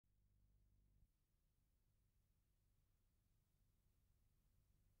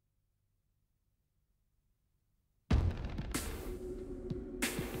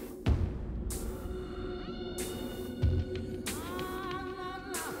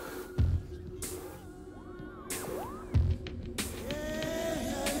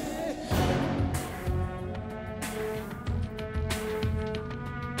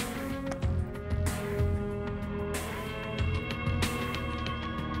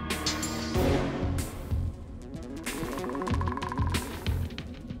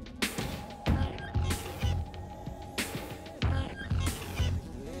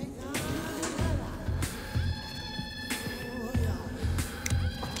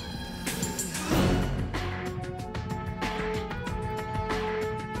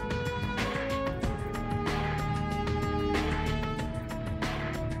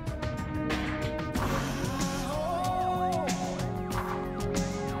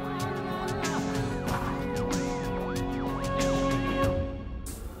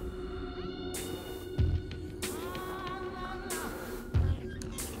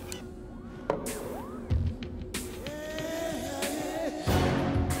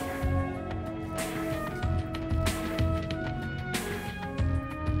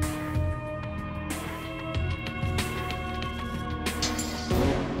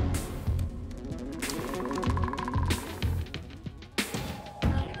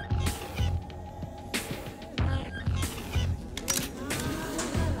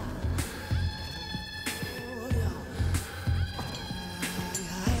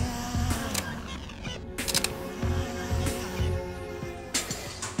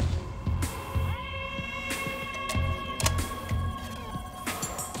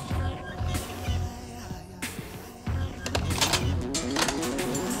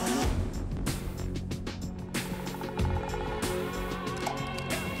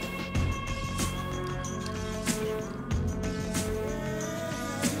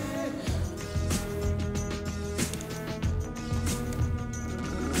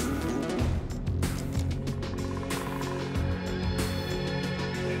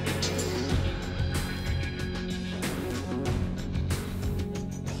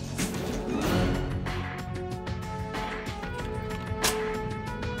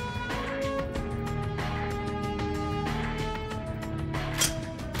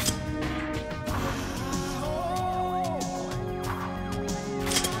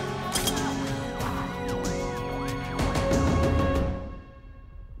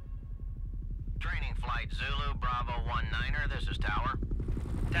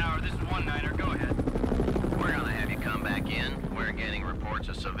one-niner, go ahead. We're gonna have you come back in. We're getting reports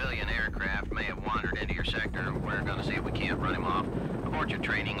a civilian aircraft may have wandered into your sector. We're gonna see if we can't run him off. Abort your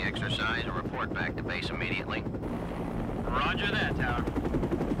training exercise and report back to base immediately. Roger that, Tower.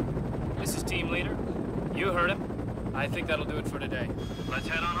 This is team leader. You heard him. I think that'll do it for today. Let's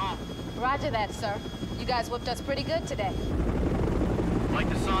head on home. Roger that, sir. You guys whipped us pretty good today. Like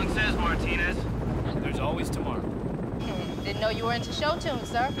the song says, Martinez. There's always tomorrow. Didn't know you were into show tunes,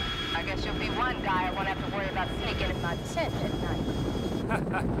 sir. I guess you'll be one guy I won't have to worry about sneaking in my tent at night.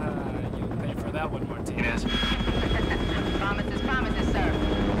 You'll pay for that one, Martinez. Promises, promises, sir.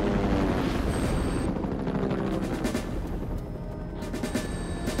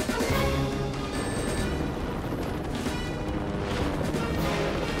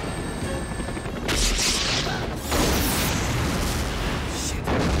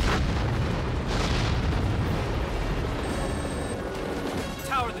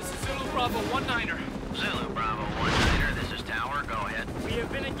 Tower, this is Zulu Bravo 19er. Zulu Bravo 19er, this is Tower. Go ahead. We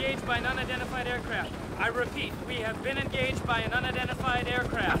have been engaged by an unidentified aircraft. I repeat, we have been engaged by an unidentified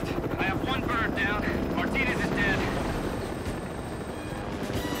aircraft. I have one bird down. Martinez is dead.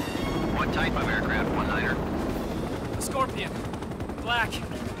 What type of aircraft, 19er? A Scorpion. Black.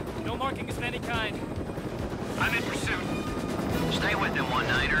 No markings of any kind. I'm in pursuit. Stay with him,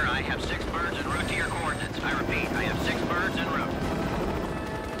 19er. I have 6 birds en route to your coordinates. I repeat, I have 6 birds en route.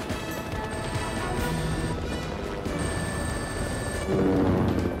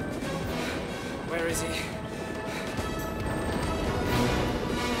 Where is he?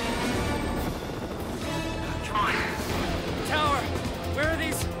 Come on. Tower! Where are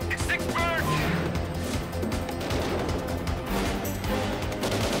these? It's 6 birds.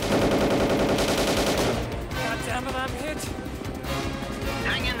 God damn it, I'm hit.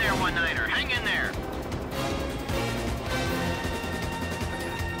 Hang in there, 19er. Hang in there.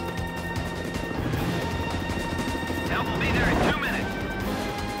 Help will be there in 2 minutes.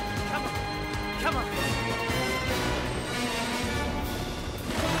 Come on. Come on.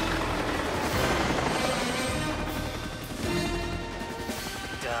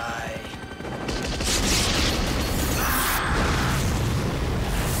 Die.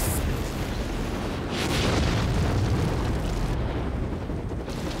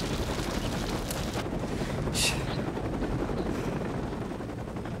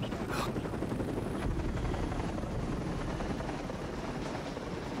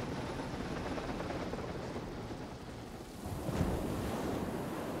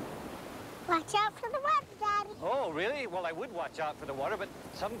 Watch out for the water, Daddy. Oh, really? Well, I would watch out for the water, but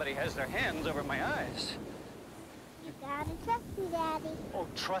somebody has their hands over my eyes. You gotta trust me, Daddy. Oh,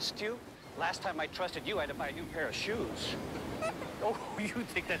 trust you? Last time I trusted you, I had to buy a new pair of shoes. Oh, you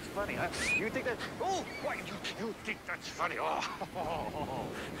think that's funny, huh? You think that... Oh, why, you think that's funny? Oh. Oh.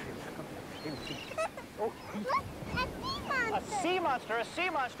 Look, a sea monster. A sea monster? A sea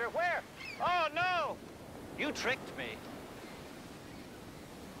monster? Where? Oh, no! You tricked me.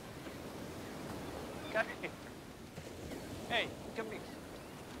 Come here. Hey, come here.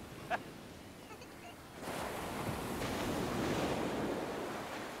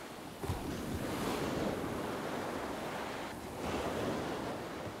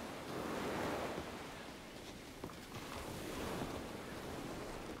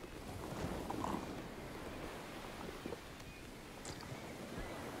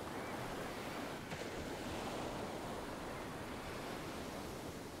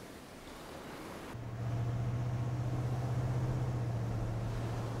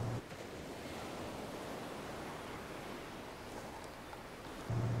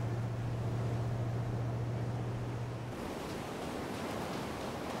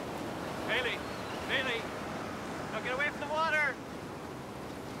 Bailey! Now get away from the water!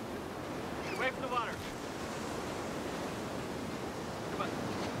 Get away from the water. Come on.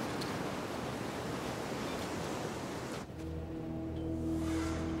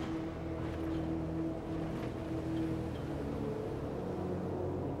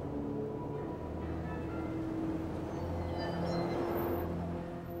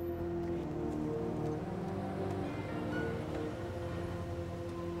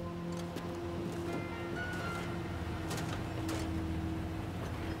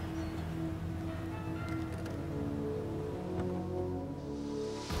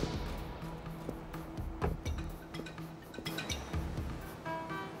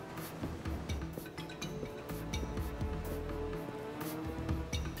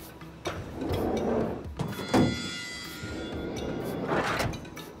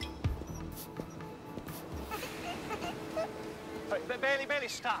 Bailey,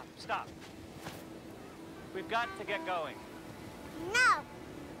 stop. We've got to get going. No.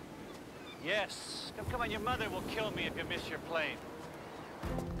 Yes. Come on, your mother will kill me if you miss your plane.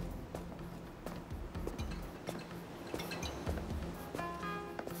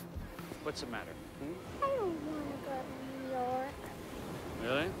 What's the matter? I don't want to go to New York.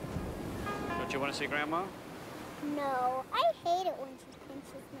 Really? Don't you want to see Grandma? No, I hate it when she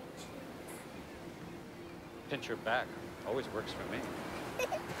pinches my cheeks. Pinch her back. Always works for me.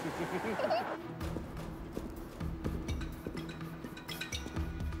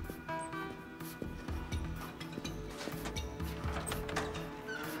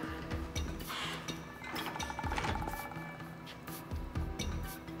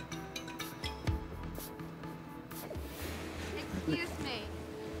 Excuse me,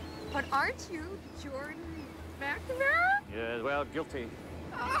 but aren't you Jordan McNamara? Yeah, well, guilty.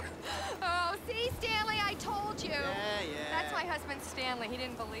 Oh, see, Stanley, I told you. Yeah. That's my husband, Stanley. He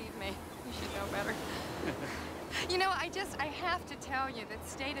didn't believe me. You should know better. You know, I have to tell you that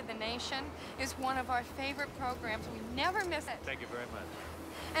State of the Nation is one of our favorite programs. We never miss it. Thank you very much.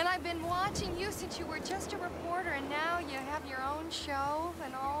 And I've been watching you since you were just a reporter, and now you have your own show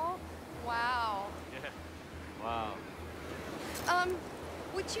and all. Wow. Yeah. Wow.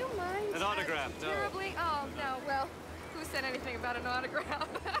 Would you mind? An autograph, no. Terribly? Oh, no, well, who said anything about an autograph?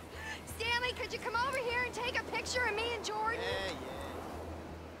 Stanley, could you come over here and take a picture of me and Jordan?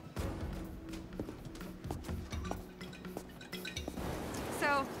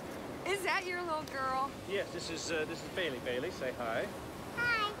 So, is that your little girl? Yes, this is Bailey. Bailey, say hi.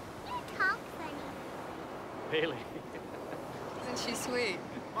 Hi, you talk funny. Bailey. Isn't she sweet?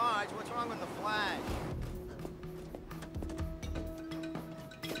 Marge, what's wrong with the flash?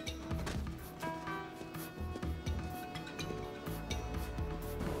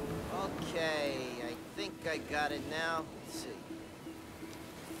 Okay, I think I got it now. Let's see.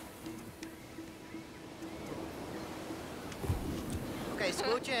 Okay,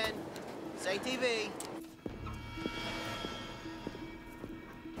 scooch in. Say TV.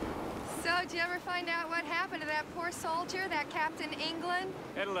 So, did you ever find out what happened to that poor soldier, that Captain England?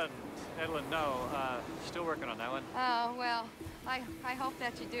 Edelyn, no. Still working on that one. Oh, well, I hope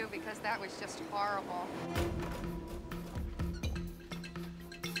that you do, because that was just horrible.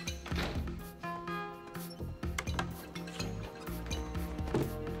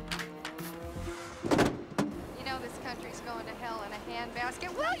 You know this country's going to hell in a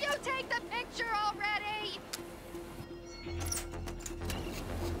handbasket. Will you take the picture already?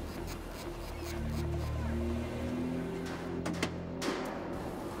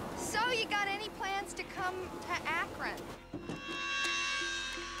 So, you got any plans to come to Akron?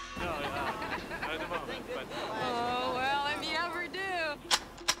 No, not at the moment, but... Oh, well, if you ever do.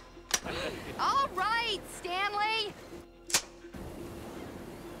 All right, Stanley.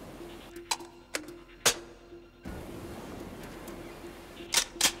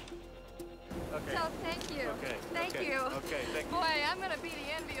 Okay. So, thank you. Okay. Thank okay. you. Okay, thank you. Boy, I'm going to be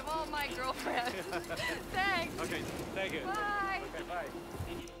the envy of all my girlfriends. Thanks. Okay, thank you. Bye. Okay, bye.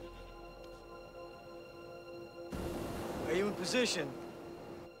 Are you in position?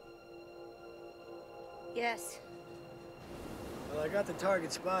 Yes. Well, I got the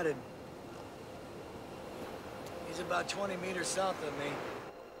target spotted. He's about 20 meters south of me.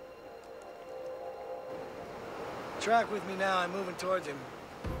 Track with me now. I'm moving towards him.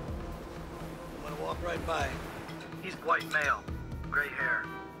 I'm gonna walk right by. He's white male, gray hair,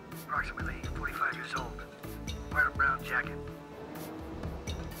 approximately 45 years old, wearing a brown jacket.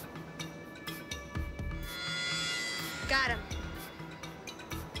 Got him.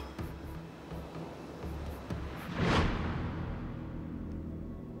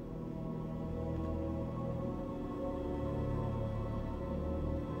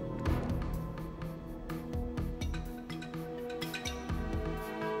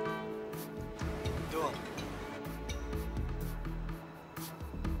 Do him.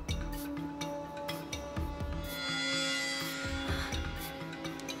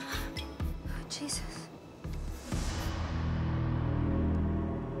 Jesus.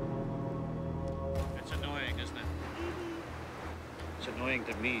 It's annoying, isn't it? It's annoying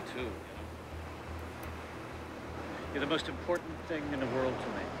to me, too, you know? You're the most important thing in the world to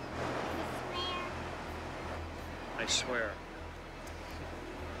me. I swear.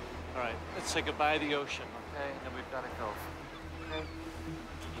 All right, let's say goodbye to the ocean, okay? And then we've got to go, okay?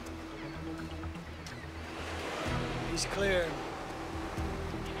 He's clear.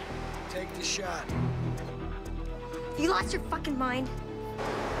 Take the shot. You lost your fucking mind.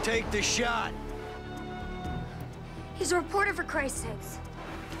 Take the shot. He's a reporter, for Christ's sakes.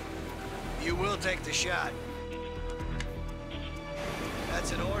 You will take the shot.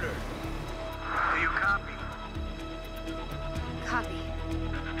 That's an order. Do you copy? Copy.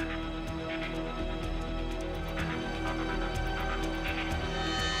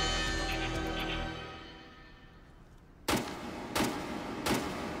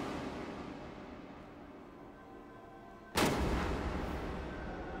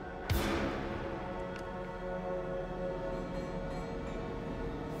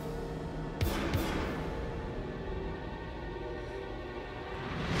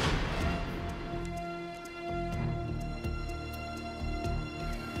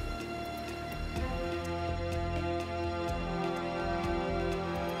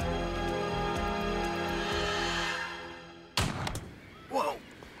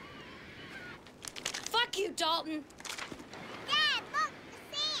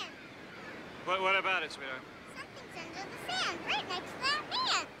 What about it, sweetheart? Something's under the sand, right next to that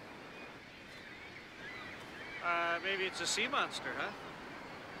man. Maybe it's a sea monster, huh?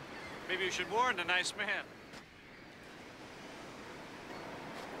 Maybe you should warn the nice man.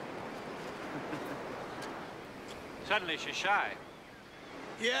 Suddenly she's shy.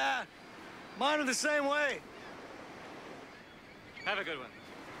 Yeah, mine are the same way. Have a good one.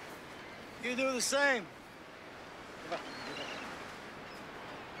 You do the same.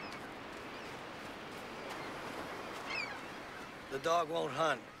 The dog won't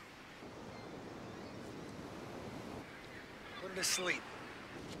hunt. Put it to sleep.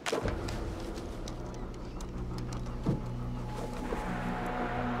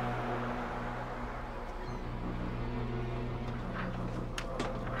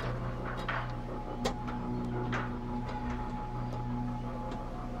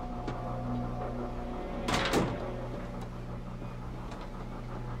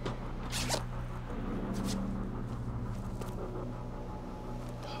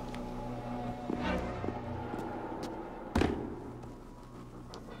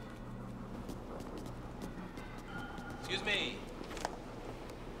 Excuse me.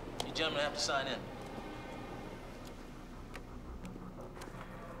 You gentlemen have to sign in.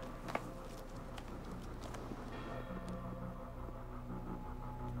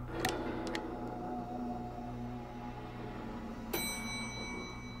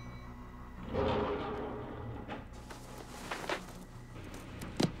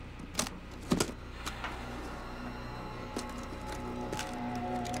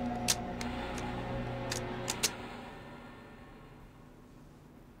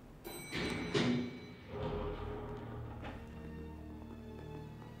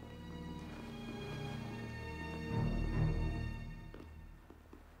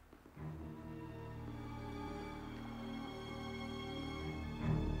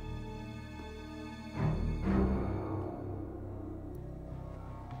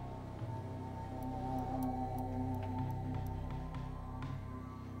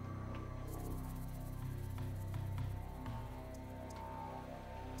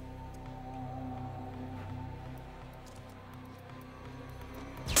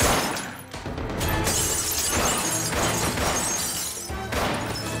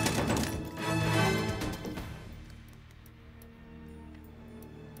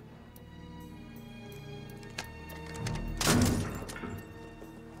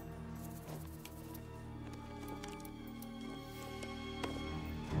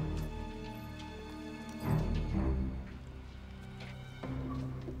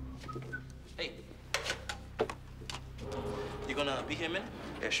 Hey. You gonna be here a minute?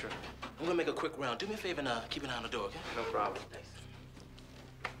 Yeah, sure. I'm gonna make a quick round. Do me a favor and keep an eye on the door, okay? No problem. Thanks.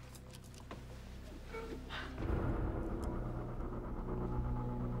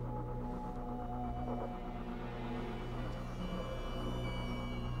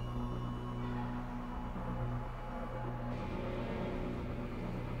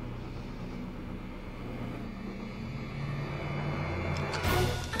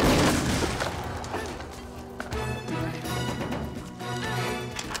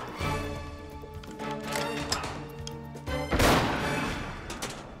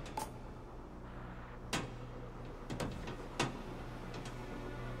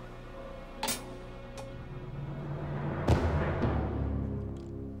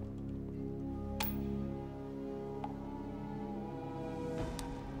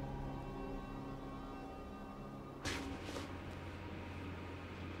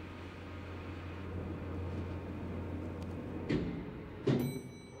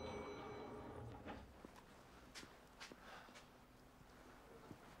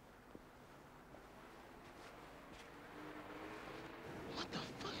 What the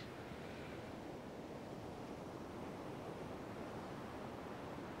fuck?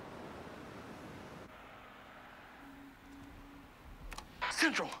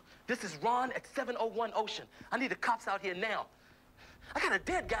 Central, this is Ron at 701 Ocean. I need the cops out here now. I got a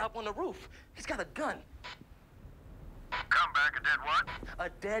dead guy up on the roof. He's got a gun. Come back, a dead what? A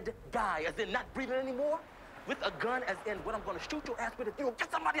dead guy, as in not breathing anymore, with a gun, as in what I'm gonna shoot your ass with if you don't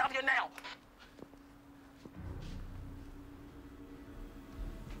get somebody out here now.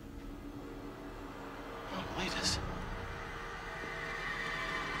 Oh, wait this.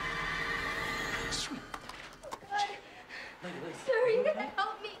 Sweet. Lady. Sir, you gotta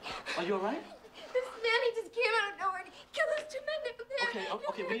help me. Are you all right? This man, he just came out of nowhere and he killed those two men down there.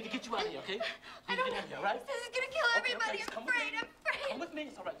 Okay, we need to get you out of here, okay? I don't know. Get out of here, all right? This is gonna kill everybody. Okay, I'm afraid. I'm afraid. Come with me.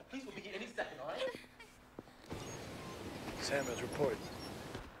 It's all right. The police will be here any second, all right? Sanders, report.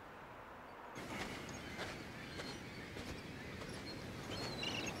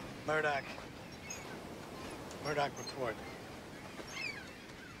 Murdoch, Murdoch, report.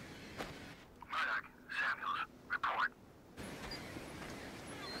 Murdoch, Samuels, report.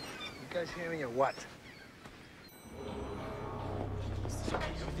 You guys hear me or what?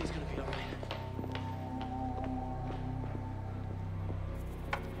 Everything's gonna be all right.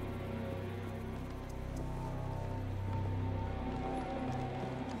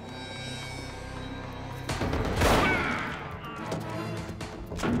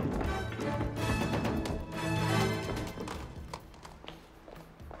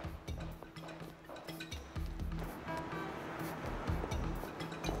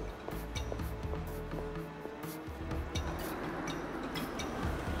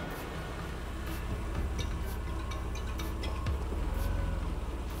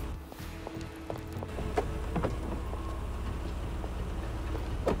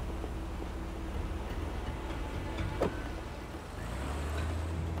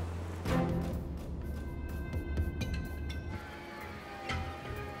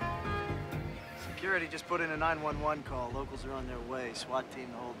 Security just put in a 911 call. Locals are on their way. SWAT team,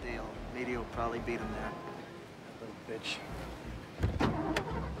 the whole deal. Media will probably beat them there. Little bitch.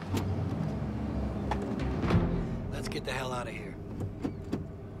 Let's get the hell out of here.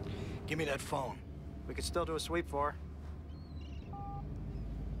 Give me that phone. We could still do a sweep for her.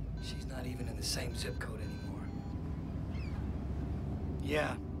 She's not even in the same zip code anymore.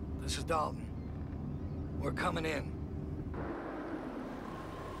 Yeah, this is Dalton. We're coming in.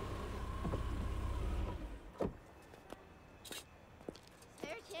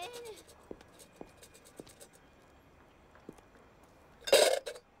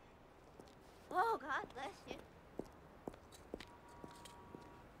 Oh, God bless you.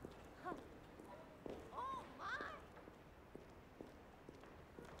 Oh, oh my.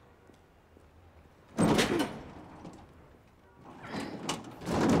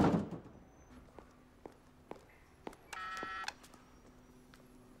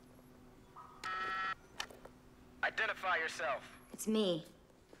 Identify yourself. It's me.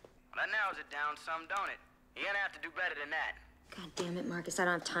 That narrows it down some, don't it? You're gonna have to do better than that. God damn it, Marcus. I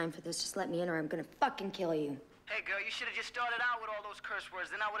don't have time for this. Just let me in or I'm gonna fucking kill you. Hey, girl, you should have just started out with all those curse words.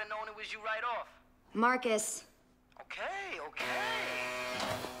 Then I would have known it was you right off. Marcus. Okay, okay.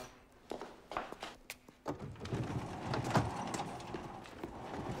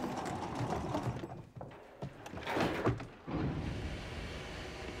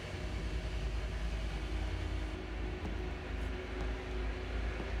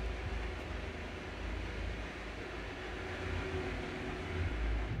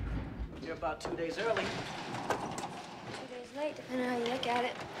 You're about 2 days early. 2 days late, depending on how you look at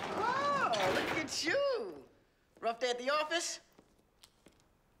it. Oh, look at you. Rough day at the office?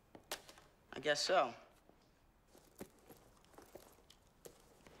 I guess so.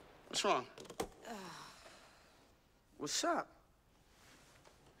 What's wrong? What's up?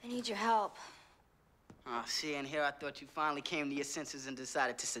 I need your help. Oh, see, and here I thought you finally came to your senses and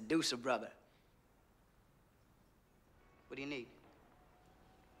decided to seduce a brother. What do you need?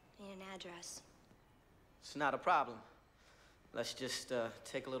 I need an address. It's not a problem. Let's just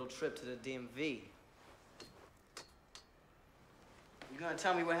take a little trip to the DMV. You gonna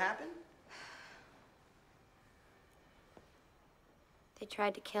tell me what happened? They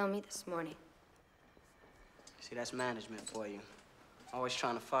tried to kill me this morning. See, that's management for you. Always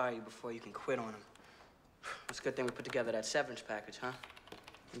trying to fire you before you can quit on them. It's a good thing we put together that severance package, huh?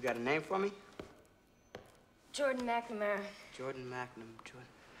 You got a name for me? Jordan McNamara. Jordan Jordan.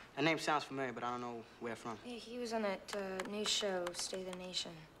 That name sounds familiar, but I don't know where from. He was on that news show, State of the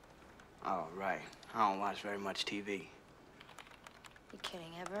Nation. Oh, right. I don't watch very much TV. You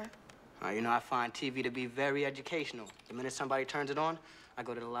kidding, ever? You know, I find TV to be very educational. The minute somebody turns it on, I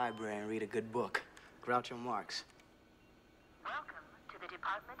go to the library and read a good book. Groucho Marx. Welcome to the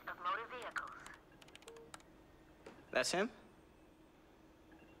Department of Motor Vehicles. That's him?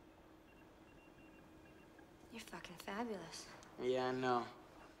 You're fucking fabulous. Yeah, I know.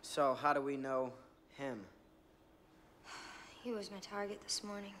 So, how do we know him? He was my target this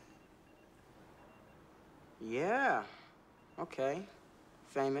morning. Yeah. Okay.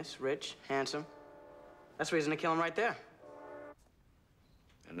 Famous, rich, handsome. That's reason to kill him right there.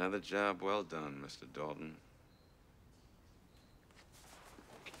 Another job well done, Mr. Dalton.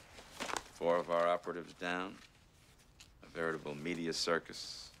 4 of our operatives down. A veritable media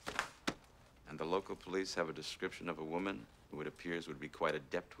circus. And the local police have a description of a woman who it appears would be quite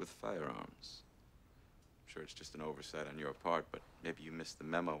adept with firearms. I'm sure it's just an oversight on your part, but maybe you missed the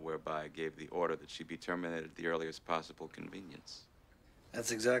memo whereby I gave the order that she be terminated at the earliest possible convenience.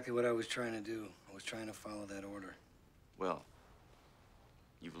 That's exactly what I was trying to do. I was trying to follow that order. Well,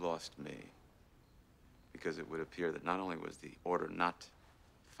 you've lost me. because it would appear that not only was the order not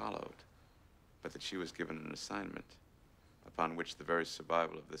followed, but that she was given an assignment upon which the very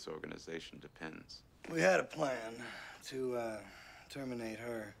survival of this organization depends. We had a plan to terminate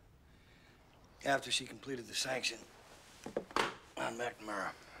her after she completed the sanction on McNamara.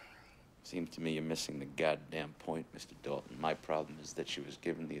 Seems to me you're missing the goddamn point, Mr. Dalton. My problem is that she was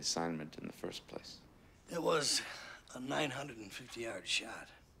given the assignment in the first place. It was a 950-yard shot.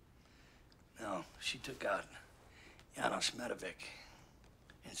 No, she took out Janos Medovic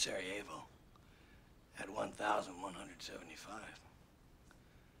in Sarajevo at 1,175.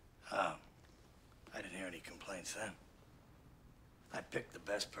 I didn't hear any complaints then. I picked the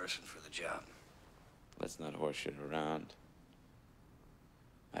best person for the job. Let's not horseshit around.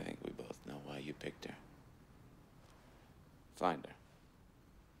 I think we both know why you picked her. Find her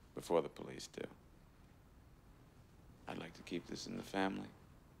before the police do. I'd like to keep this in the family.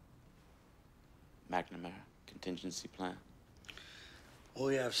 McNamara, contingency plan.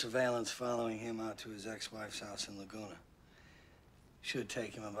 We have surveillance following him out to his ex-wife's house in Laguna. Should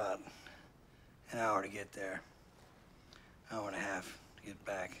take him about an hour to get there, hour and a half to get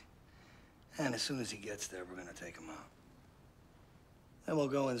back. And as soon as he gets there, we're gonna take him out. Then we'll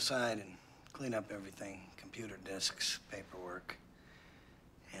go inside and clean up everything, computer disks, paperwork,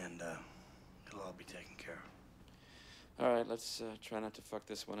 and it'll all be taken care of. All right, let's try not to fuck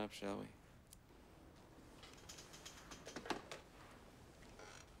this one up, shall we?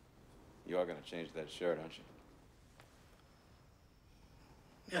 You are gonna change that shirt, aren't you?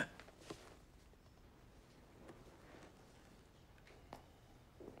 Yeah.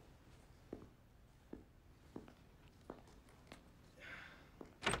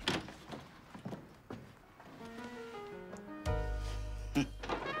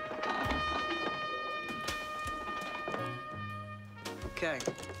 Okay,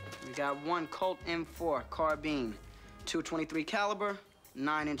 we got one Colt M4 carbine, .223 caliber,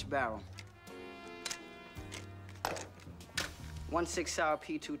 9-inch barrel. 1.6 Sauer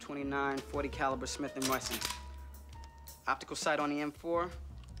P229, 40 caliber Smith & Wesson. Optical sight on the M4,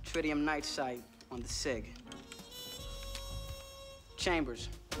 tritium night sight on the SIG. Chambers,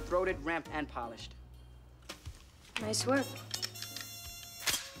 throated, ramped, and polished. Nice work.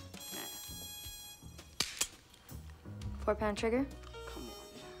 4-pound trigger? Come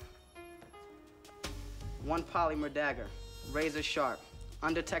on. One polymer dagger, razor sharp,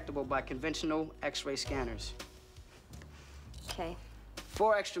 undetectable by conventional X-ray scanners. Okay.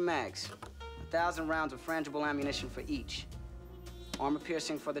 4 extra mags, 1,000 rounds of frangible ammunition for each. Armor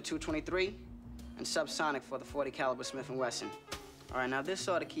piercing for the .223 and subsonic for the 40 caliber Smith & Wesson. All right, now this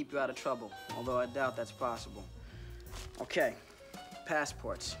ought to keep you out of trouble, although I doubt that's possible. Okay,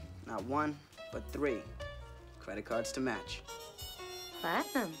 passports. Not 1, but 3. Credit cards to match.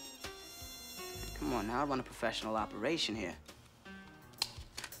 Platinum. Come on now, I run a professional operation here.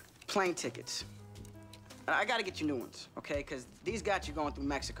 Plane tickets. I gotta get you new ones, okay? Because these got you going through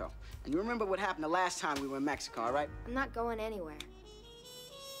Mexico. And you remember what happened the last time we were in Mexico, all right? I'm not going anywhere.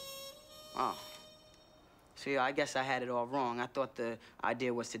 Oh. See, I guess I had it all wrong. I thought the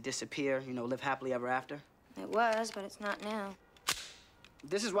idea was to disappear, you know, live happily ever after. It was, but it's not now.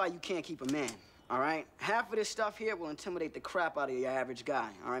 This is why you can't keep a man, all right? Half of this stuff here will intimidate the crap out of your average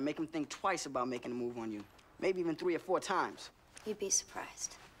guy, all right? Make him think twice about making a move on you. Maybe even 3 or 4 times. You'd be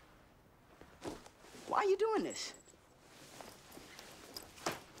surprised. Why are you doing this?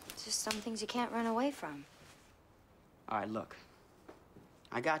 It's just some things you can't run away from. All right, look.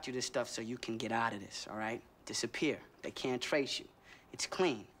 I got you this stuff so you can get out of this, all right? Disappear. They can't trace you. It's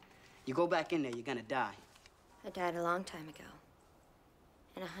clean. You go back in there, you're gonna die. I died a long time ago.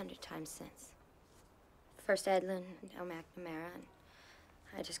 And 100 times since. First Edlin, now McNamara, and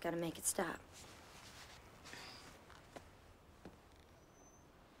I just gotta make it stop.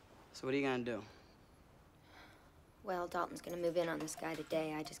 So what are you gonna do? Well, Dalton's gonna move in on this guy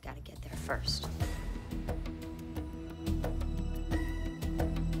today. I just gotta get there first.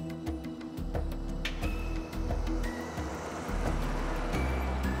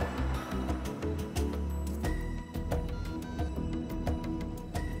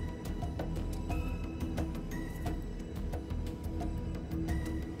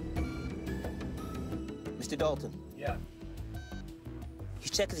 Mr. Dalton. Yeah. He's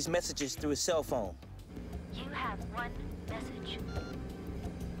checking his messages through his cell phone. You have one message.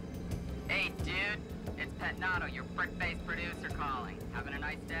 Hey, dude. It's Petnato, your prick-faced producer calling. Having a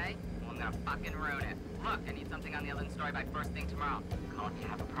nice day? Well, I'm gonna fucking ruin it. Look, I need something on the Ellen story by first thing tomorrow. Call if you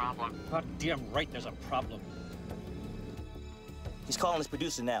have a problem. Goddamn right there's a problem. He's calling his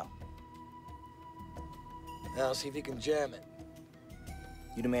producer now. I'll see if he can jam it.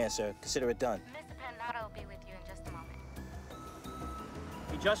 You the man, sir. Consider it done. Mr. Petnato will be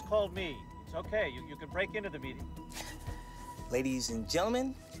just called me. It's okay. You can break into the meeting. Ladies and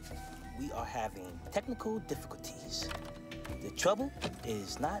gentlemen, we are having technical difficulties. The trouble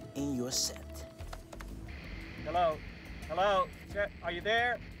is not in your set. Hello? Hello? Are you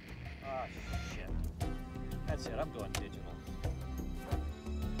there? Oh, shit. That's it. I'm going digital.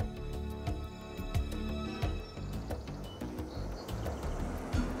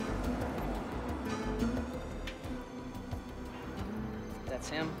 That's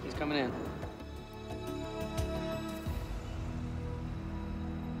him. He's coming in.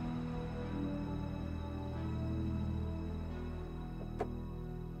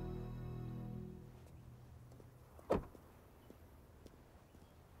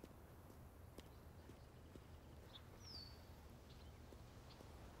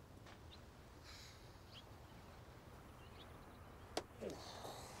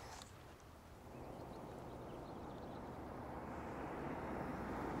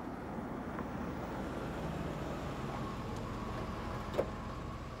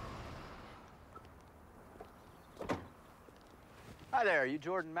 Hi there, you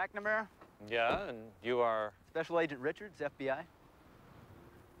Jordan McNamara? Yeah, and you are? Special Agent Richards, FBI.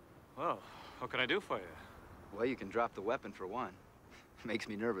 Well, what can I do for you? Well, you can drop the weapon for one. Makes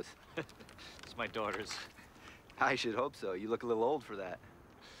me nervous. It's my daughter's. I should hope so. You look a little old for that.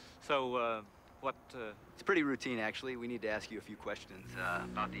 So, what, It's pretty routine, actually. We need to ask you a few questions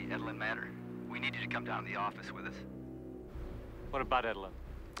about the Edlin matter. We need you to come down to the office with us. What about Edlin?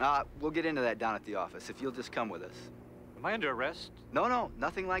 We'll get into that down at the office, if you'll just come with us. Am I under arrest? No,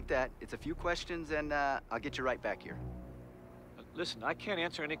 nothing like that. It's a few questions, and I'll get you right back here. Listen, I can't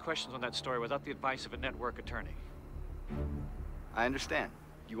answer any questions on that story without the advice of a network attorney. I understand.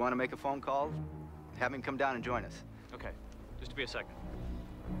 You want to make a phone call? Have him come down and join us. Okay, just be a second.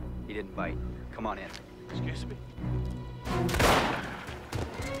 He didn't bite. Come on in. Excuse me.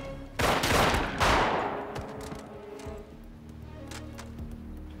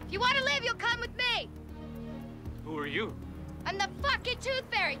 If you want to live, you'll come with me. Who are you? I'm the fucking Tooth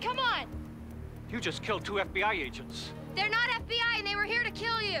Fairy. Come on. You just killed 2 FBI agents. They're not FBI, and they were here to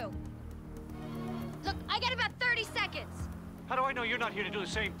kill you. Look, I got about 30 seconds. How do I know you're not here to do the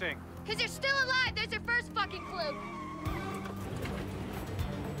same thing? Because you're still alive. There's your first fucking clue.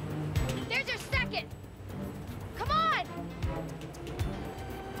 There's your second. Come on.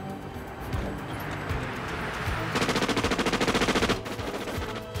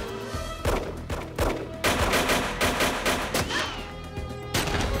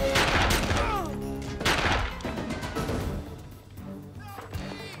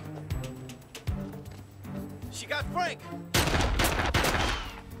 She got Frank!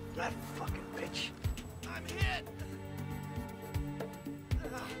 That fucking bitch. I'm hit!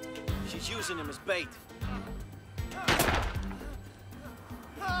 She's using him as bait.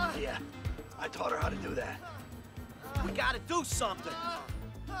 Yeah, I taught her how to do that. We gotta do something!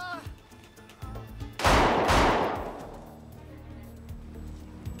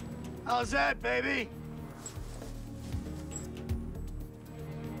 How's that, baby?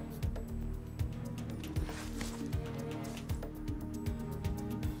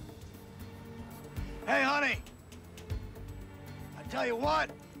 Hey, honey. I tell you what.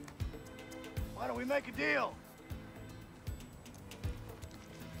 Why don't we make a deal?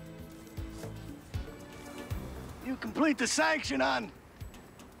 You complete the sanction on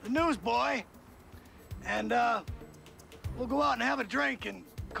the newsboy, and we'll go out and have a drink and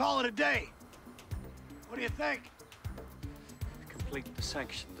call it a day. What do you think? Complete the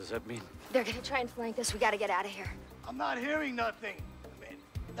sanction. Does that mean? They're gonna try and flank us. We gotta get out of here. I'm not hearing nothing. I mean,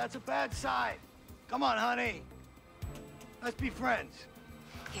 that's a bad sign. Come on, honey. Let's be friends.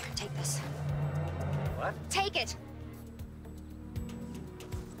 Here, take this. What? Take it!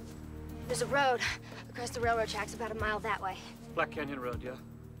 There's a road across the railroad tracks about a mile that way. Black Canyon Road, yeah?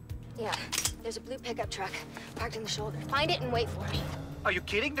 Yeah, there's a blue pickup truck parked in the shoulder. Find it and wait for me. Are you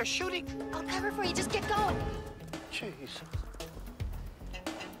kidding? They're shooting! I'll cover for you. Just get going. Jeez.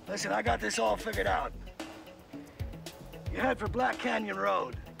 Listen, I got this all figured out. You head for Black Canyon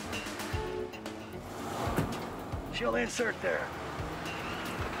Road. She'll insert there.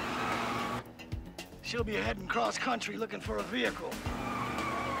 She'll be heading cross country looking for a vehicle.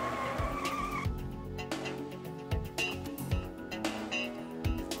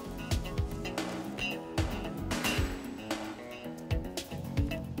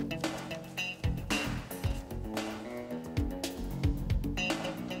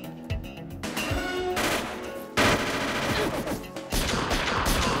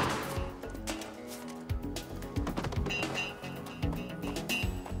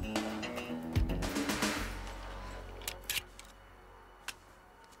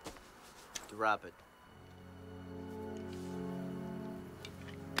 drop it.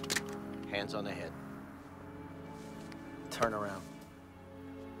 Hands on the head. Turn around.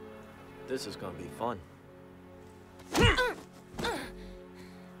 This is gonna be fun.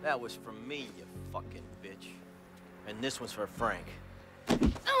 That was for me, you fucking bitch. And this one's for Frank.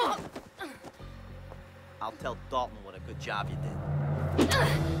 I'll tell Dalton what a good job you did.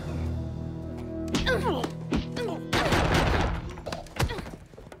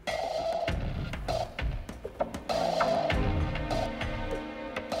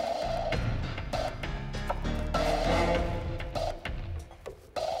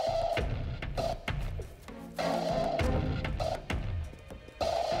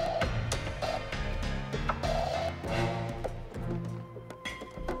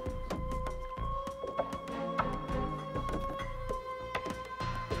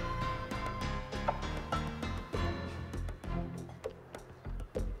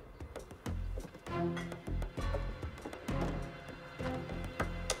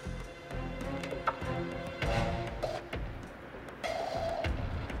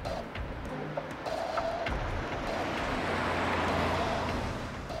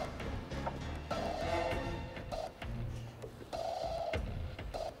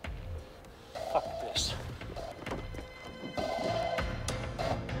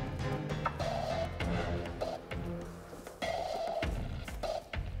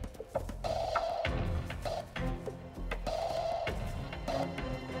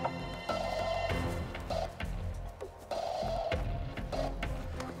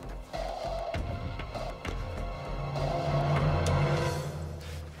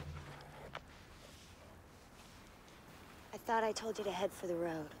 I thought I told you to head for the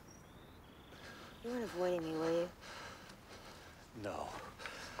road. You weren't avoiding me, were you? No.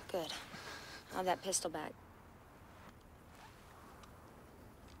 Good. I'll have that pistol back.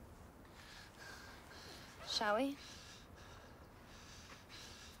 Shall we?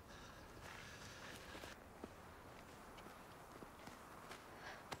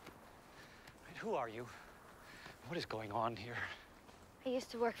 Wait, who are you? What is going on here? I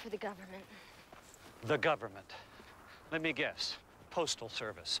used to work for the government. The government. Let me guess. Postal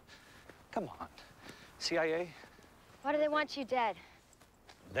Service. Come on. CIA? Why do they want you dead?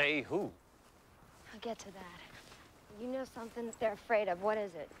 They who? I'll get to that. You know something that they're afraid of. What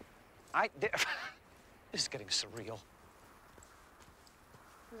is it? This is getting surreal.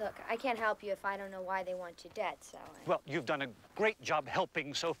 Look, I can't help you if I don't know why they want you dead, so... Well, you've done a great job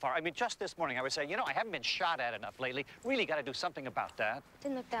helping so far. I mean, just this morning I was saying, you know, I haven't been shot at enough lately. Really got to do something about that.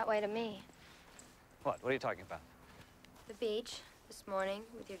 Didn't look that way to me. What? What are you talking about? The beach, this morning,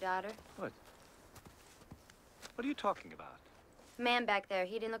 with your daughter. What? What are you talking about? The man back there,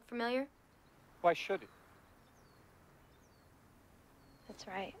 he didn't look familiar? Why should he? That's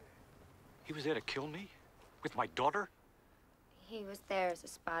right. He was there to kill me? With my daughter? He was there as a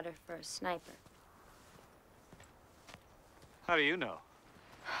spotter for a sniper. How do you know?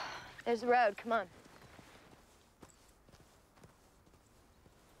 There's the road, come on.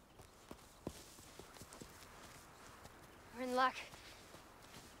 We're in luck.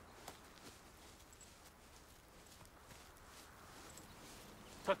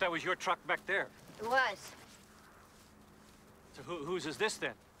 Thought that was your truck back there. It was. So whose is this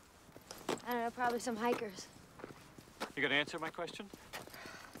then? I don't know, probably some hikers. You gonna answer my question?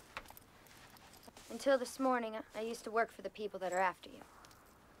 Until this morning, I used to work for the people that are after you.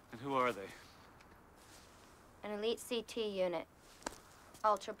 And who are they? An elite CT unit.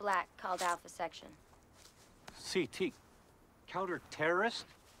 Ultra black, called Alpha Section. CT? Counter-terrorist?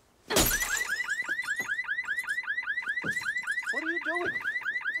 What are you doing?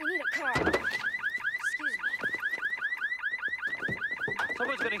 We need a car. Excuse me.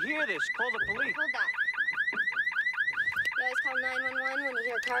 Someone's gonna hear this. Call the police. Hold that. You always call 911 when you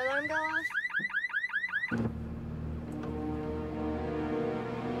hear a car alarm go off?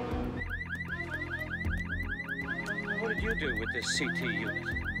 What did you do with this CT unit?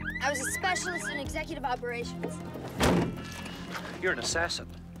 I was a specialist in executive operations. You're an assassin.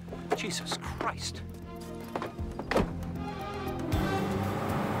 Jesus Christ.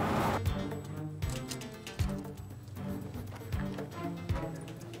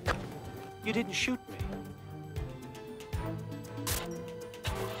 You didn't shoot me.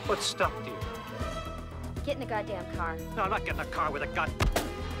 What stopped you? Get in the goddamn car. No, I'm not getting a car with a gun.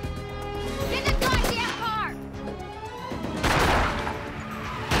 Get in the goddamn car!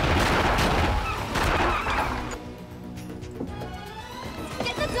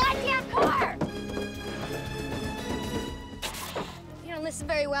 Get the goddamn car! You don't listen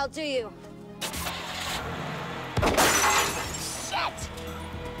very well, do you? Shit!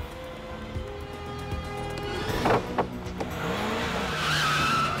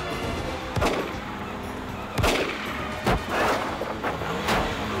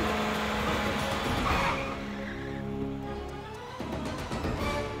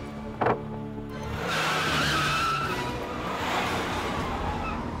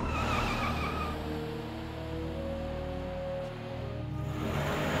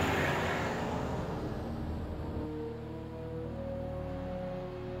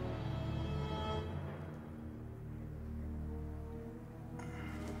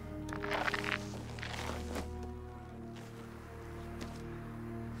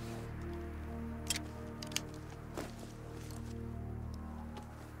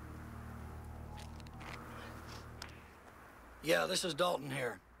 Yeah, this is Dalton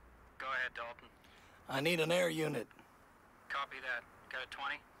here. Go ahead, Dalton. I need an air unit. Copy that. Got a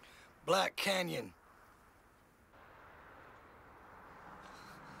 20? Black Canyon.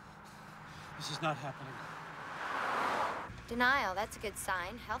 This is not happening. Denial, that's a good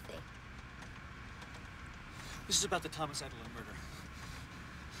sign. Healthy. This is about the Thomas Edelin murder.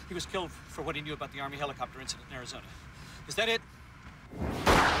 He was killed for what he knew about the Army helicopter incident in Arizona. Is that it?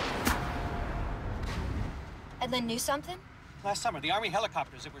 Edlin knew something? Last summer, the Army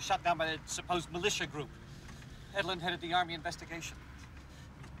helicopters that were shot down by the supposed militia group. Edlin headed the Army investigation.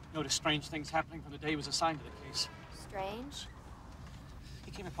 He noticed strange things happening from the day he was assigned to the case. Strange?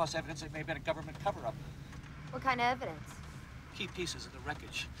 He came across evidence that it may have been a government cover-up. What kind of evidence? Key pieces of the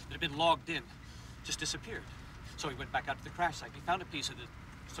wreckage that had been logged in just disappeared. So he went back out to the crash site. He found a piece of the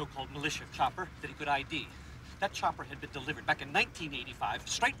so-called militia chopper that he could ID. That chopper had been delivered back in 1985,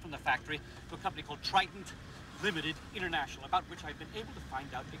 straight from the factory, to a company called Trident Limited International, about which I've been able to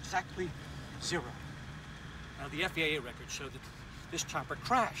find out exactly zero. Now, the FAA records show that this chopper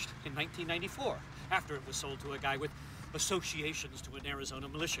crashed in 1994, after it was sold to a guy with associations to an Arizona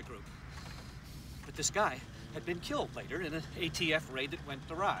militia group. But this guy had been killed later in an ATF raid that went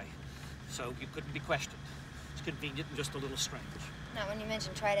awry, so he couldn't be questioned. It's convenient and just a little strange. Now, when you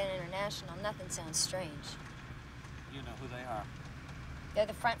mention Trident International, nothing sounds strange. You know who they are. They're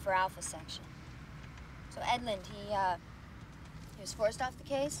the front for Alpha Section. So Edlin, he was forced off the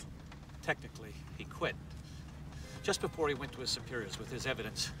case? Technically, he quit. Just before he went to his superiors with his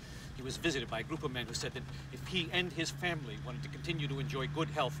evidence, he was visited by a group of men who said that if he and his family wanted to continue to enjoy good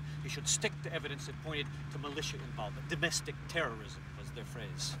health, he should stick to evidence that pointed to militia involvement. Domestic terrorism was their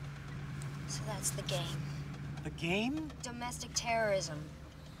phrase. So that's the game. The game? Domestic terrorism.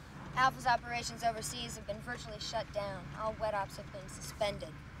 Alpha's operations overseas have been virtually shut down. All wet ops have been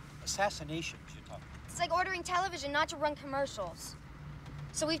suspended. Assassinations, you're talking. It's like ordering television not to run commercials.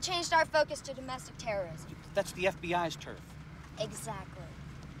 So we've changed our focus to domestic terrorism. That's the FBI's turf. Exactly.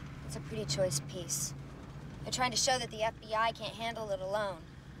 It's a pretty choice piece. They're trying to show that the FBI can't handle it alone.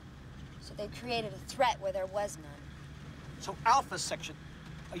 So they created a threat where there was none. So Alpha Section,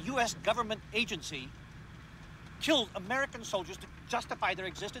 a U.S. government agency, killed American soldiers to justify their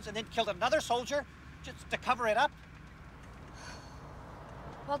existence and then killed another soldier just to cover it up?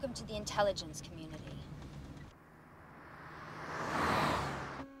 Welcome to the intelligence community.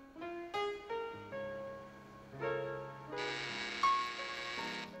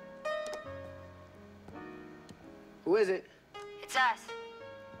 Who is it? It's us.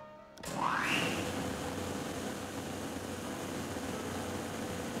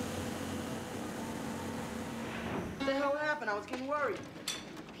 What the hell happened? I was getting worried.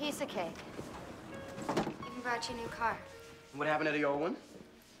 Piece of cake. Even brought you a new car. What happened to the old one?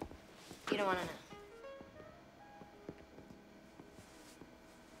 You don't want to know.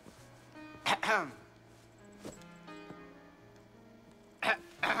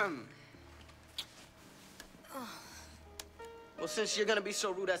 Well, since you're gonna be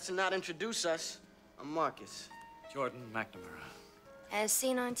so rude as to not introduce us, I'm Marcus. Jordan McNamara. As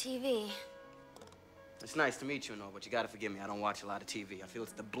seen on TV. It's nice to meet you and all, but you gotta forgive me. I don't watch a lot of TV. I feel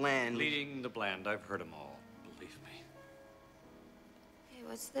it's the bland. Leading the bland. I've heard them all. Believe me. Hey,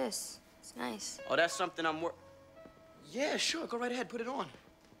 what's this? It's nice. Oh, that's something Yeah, sure. Go right ahead. Put it on.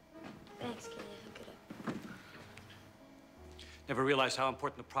 Thanks. Can you hook it up? Never realized how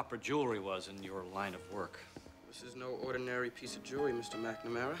important the proper jewelry was in your line of work. This is no ordinary piece of jewelry, Mr.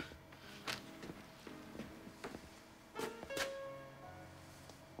 McNamara.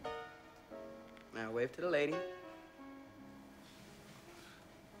 Now wave to the lady.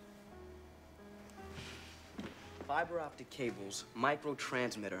 Fiber optic cables, micro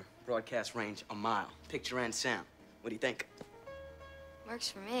transmitter, broadcast range a mile, picture and sound. What do you think? Works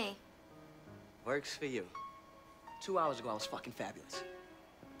for me. Works for you. 2 hours ago, I was fucking fabulous.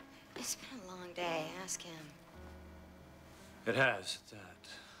 It's been a long day. Ask him. It has, that.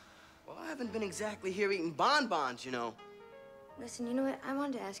 Well, I haven't been exactly here eating bonbons, you know. Listen, you know what? I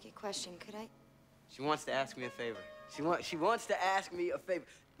wanted to ask you a question. Could I? She wants to ask me a favor. She wants to ask me a favor.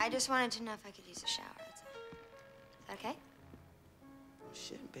 I just wanted to know if I could use a shower, that's all. Is that okay? Oh,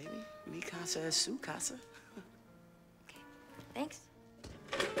 shit, baby. Mi casa es su casa. Okay. Thanks.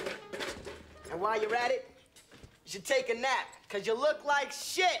 And while you're at it, you should take a nap, because you look like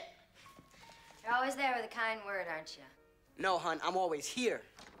shit. You're always there with a kind word, aren't you? No, hon, I'm always here.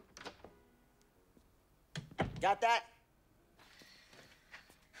 Got that?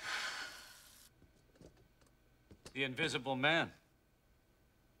 The Invisible Man.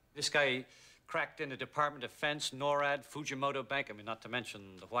 This guy cracked into Department of Defense, NORAD, Fujimoto Bank, I mean, not to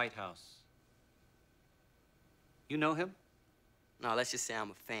mention the White House. You know him? No, let's just say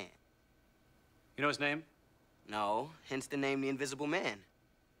I'm a fan. You know his name? No, hence the name The Invisible Man.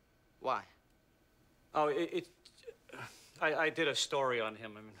 Why? Oh, I did a story on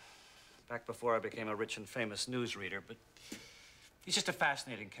him, I mean, back before I became a rich and famous newsreader, but he's just a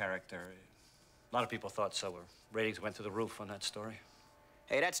fascinating character. A lot of people thought so. Ratings went through the roof on that story.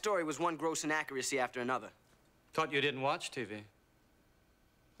 Hey, that story was one gross inaccuracy after another. Thought you didn't watch TV.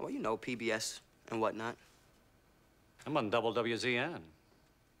 Well, you know, PBS and whatnot. I'm on double WZN.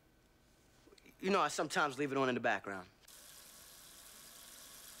 You know, I sometimes leave it on in the background.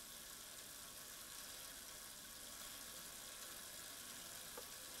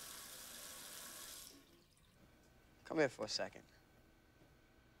 Come here for a second.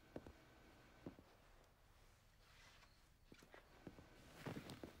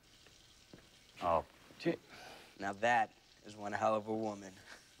 Oh, gee. Now that is one hell of a woman.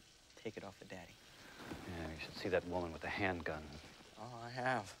 Take it off of Daddy. Yeah, you should see that woman with the handgun. Oh, I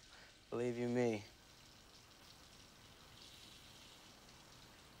have. Believe you me.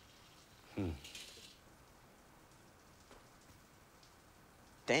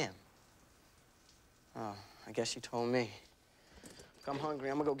 Damn. Oh, I guess you told me. If I'm hungry,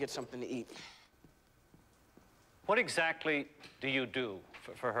 I'm gonna go get something to eat. What exactly do you do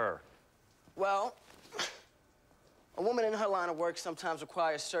for her? Well, a woman in her line of work sometimes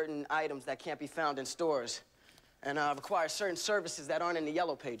requires certain items that can't be found in stores, and requires certain services that aren't in the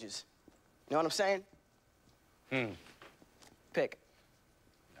yellow pages. You know what I'm saying? Pick.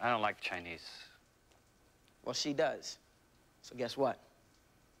 I don't like Chinese. Well, she does. So guess what?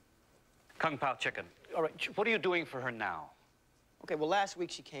 Kung Pao chicken. All right, what are you doing for her now? Okay, well, last week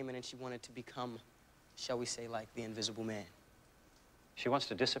she came in and she wanted to become, shall we say, like the Invisible Man. She wants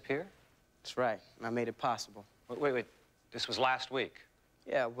to disappear? That's right, and I made it possible. Wait. This was last week.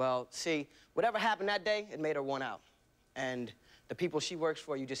 Yeah, well, see, whatever happened that day, it made her want out. And the people she works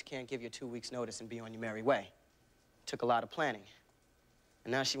for, you just can't give your 2 weeks' notice and be on your merry way. It took a lot of planning.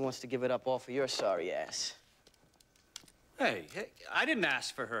 And now she wants to give it up all for your sorry ass. Hey, I didn't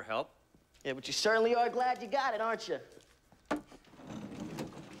ask for her help. Yeah, but you certainly are glad you got it, aren't you?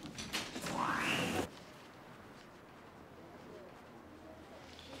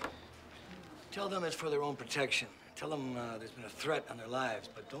 Tell them it's for their own protection. Tell them there's been a threat on their lives,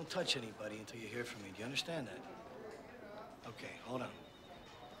 but don't touch anybody until you hear from me. Do you understand that? Okay, hold on.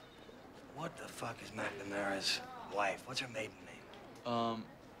 What the fuck is McNamara's wife? What's her maiden name?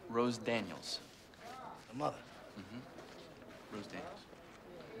 Rose Daniels. The mother? Rose Daniels.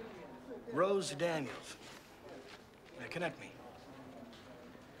 Rose Daniels. Now, connect me.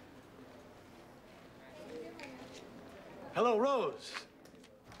 Hello, Rose.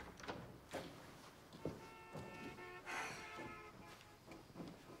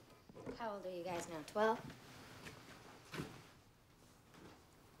 How old are you guys now? 12?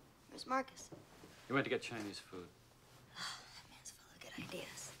 Where's Marcus? He went to get Chinese food. Oh, that man's full of good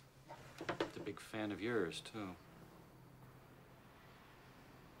ideas. He's a big fan of yours, too.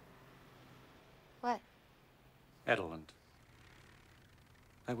 What? Edeland.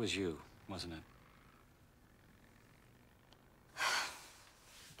 That was you, wasn't it?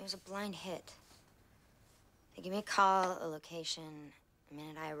 It was a blind hit. They give me a call, a location. The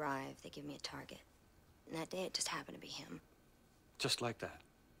minute I arrive, they give me a target. And that day, it just happened to be him. Just like that?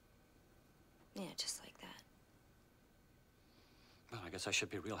 Yeah, just like that. Well, I guess I should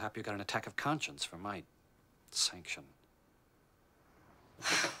be real happy you got an attack of conscience for my sanction.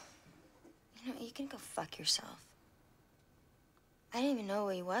 You know, you can go fuck yourself. I didn't even know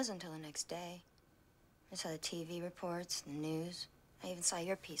where he was until the next day. I saw the TV reports, the news. I even saw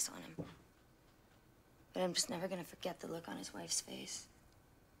your piece on him. But I'm just never gonna forget the look on his wife's face.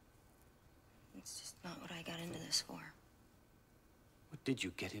 It's just not what I got into this for. What did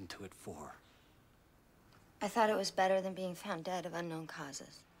you get into it for? I thought it was better than being found dead of unknown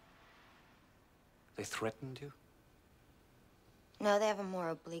causes. They threatened you? No, they have a more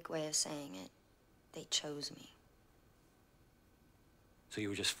oblique way of saying it. They chose me. So you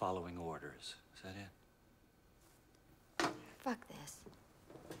were just following orders, is that it? Fuck this.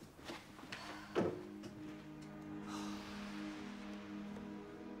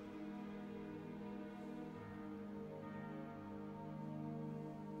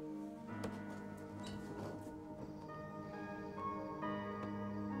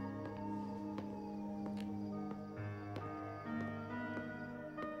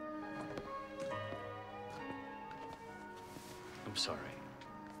 I'm sorry.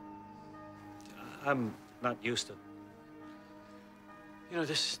 I'm not used to... You know,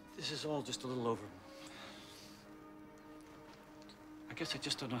 this is all just a little over... I guess I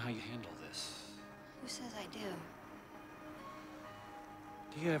just don't know how you handle this. Who says I do?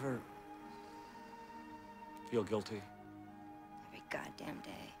 Do you ever feel guilty? Every goddamn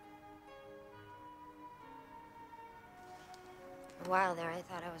day. For a while there, I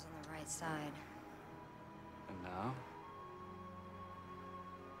thought I was on the right side. And now?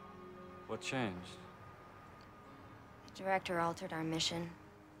 What changed? The director altered our mission,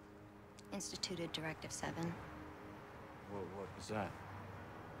 instituted Directive 7. What was that?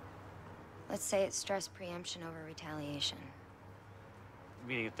 Let's say it stressed preemption over retaliation.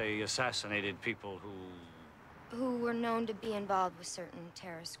 Meaning that they assassinated people Who were known to be involved with certain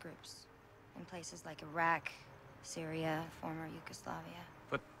terrorist groups in places like Iraq, Syria, former Yugoslavia.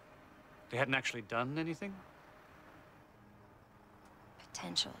 But they hadn't actually done anything?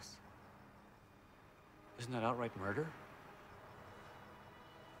 Potentials. Isn't that outright murder?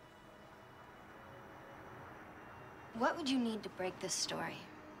 What would you need to break this story?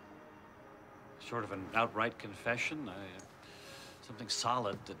 Sort of an outright confession? Something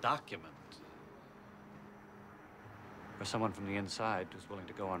solid to document. Or someone from the inside who's willing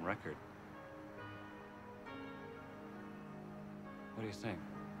to go on record. What do you think?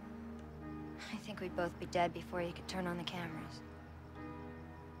 I think we'd both be dead before you could turn on the cameras.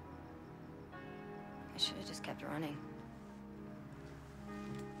 I should have just kept running.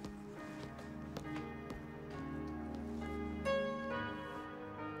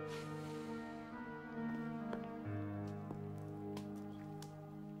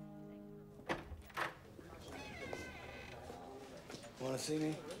 Want to see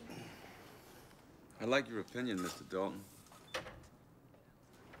me? I'd like your opinion, Mr. Dalton.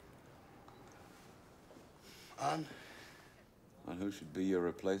 On? On who should be your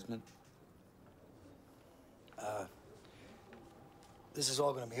replacement? This is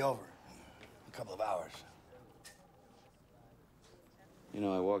all going to be over in a couple of hours. You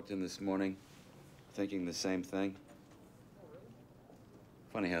know, I walked in this morning thinking the same thing.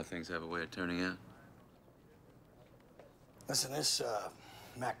 Funny how things have a way of turning out. Listen, this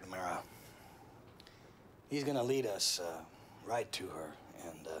McNamara, he's going to lead us right to her,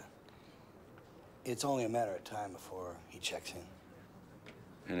 and it's only a matter of time before he checks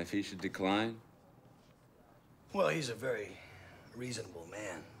in. And if he should decline? Well, he's a very reasonable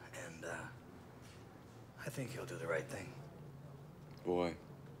man, and I think he'll do the right thing. Boy,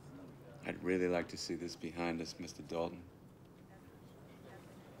 I'd really like to see this behind us, Mr. Dalton.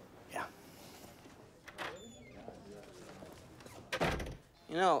 Yeah.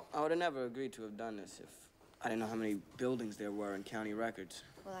 You know, I would have never agreed to have done this if I didn't know how many buildings there were in county records.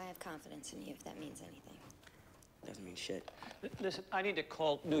 Well, I have confidence in you, if that means anything. Doesn't mean shit. Listen, I need to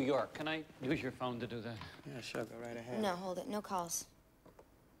call New York. Can I use your phone to do that? Yeah, sure, go right ahead. No, hold it. No calls.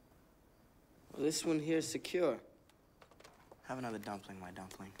 Well, this one here's secure. Have another dumpling, my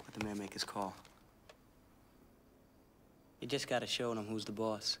dumpling. Let the man make his call. You just gotta show him who's the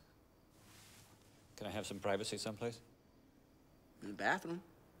boss. Can I have some privacy someplace? In the bathroom.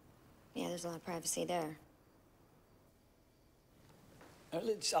 Yeah, there's a lot of privacy there.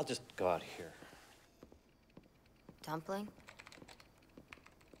 I'll just go out here. Dumpling?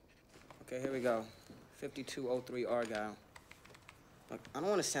 Okay, here we go. 5203 Argyle. Look, I don't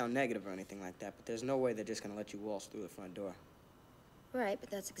want to sound negative or anything like that, but there's no way they're just gonna let you waltz through the front door. Right,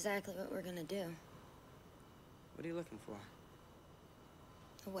 but that's exactly what we're gonna do. What are you looking for?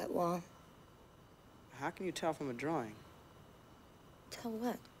 A wet wall. How can you tell from a drawing? Tell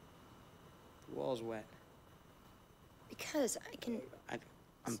what? The wall's wet. Because I can...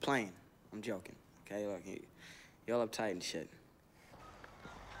 I'm playing. I'm joking. Okay, look, you're all uptight and shit.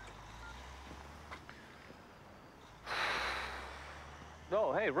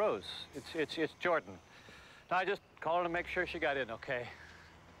 Oh, hey, Rose. It's Jordan. I just called her to make sure she got in, okay?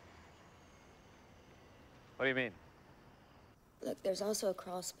 What do you mean? Look, there's also a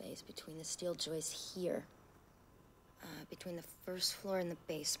crawl space between the steel joists here. Between the first floor and the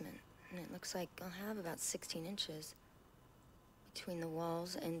basement. And it looks like I'll have about 16 inches between the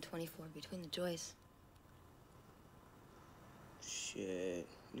walls and 24 between the joists. Shit.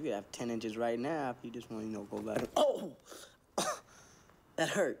 You could have 10 inches right now if you just want to, go back. Oh! That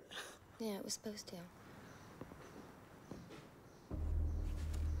hurt. Yeah, it was supposed to.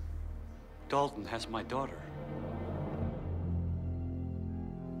 Dalton has my daughter.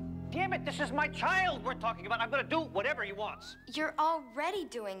 Damn it, this is my child we're talking about. I'm gonna do whatever he wants. You're already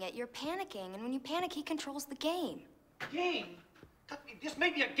doing it. You're panicking, and when you panic, he controls the game. Game? This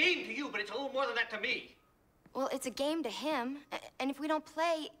may be a game to you, but it's a little more than that to me. Well, it's a game to him, and if we don't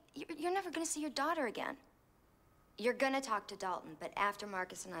play, you're never gonna see your daughter again. You're gonna talk to Dalton, but after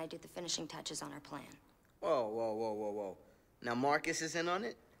Marcus and I do the finishing touches on our plan. Whoa, whoa, whoa, whoa, whoa. Now Marcus is in on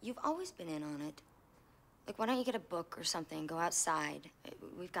it? You've always been in on it. Look, why don't you get a book or something, go outside?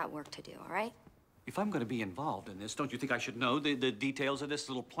 We've got work to do, all right? If I'm going to be involved in this, don't you think I should know the details of this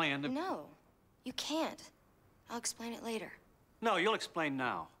little plan? No, you can't. I'll explain it later. No, you'll explain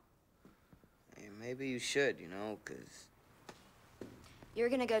now. Hey, maybe you should, you know, because... You're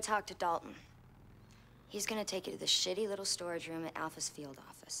gonna go talk to Dalton. He's gonna take you to the shitty little storage room at Alpha's field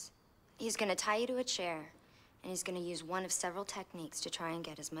office. He's gonna tie you to a chair, and he's gonna use one of several techniques to try and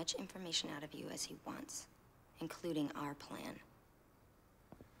get as much information out of you as he wants, including our plan.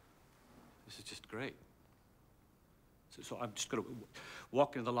 This is just great. So I'm just gonna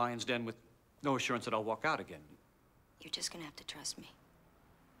walk into the lion's den with no assurance that I'll walk out again. You're just gonna have to trust me.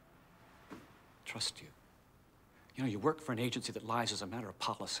 Trust you. You know, you work for an agency that lies as a matter of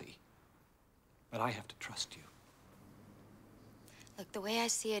policy. But I have to trust you. Look, the way I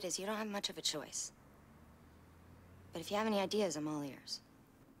see it is you don't have much of a choice. But if you have any ideas, I'm all ears.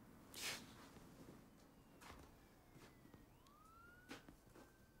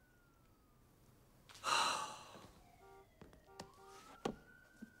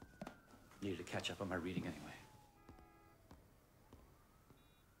 Needed to catch up on my reading anyway.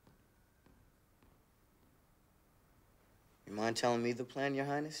 You mind telling me the plan, Your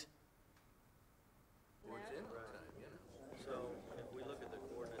Highness?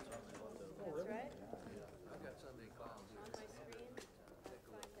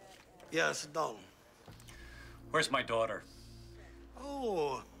 Yes, Dalton. Where's my daughter?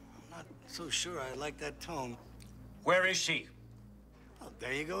 Oh, I'm not so sure I like that tone. Where is she? Oh,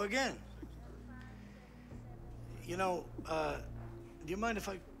 there you go again. You know, do you mind if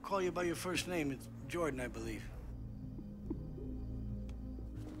I call you by your first name? It's Jordan, I believe.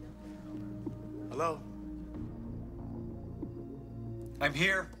 Hello? I'm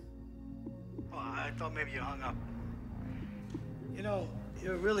here. Oh, I thought maybe you hung up. You know,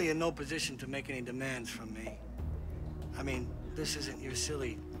 you're really in no position to make any demands from me. I mean, this isn't your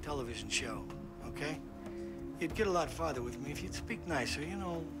silly television show, okay? You'd get a lot farther with me if you'd speak nicer, you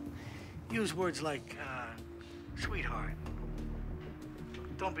know. Use words like, sweetheart.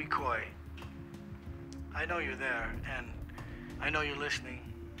 Don't be coy. I know you're there, and I know you're listening.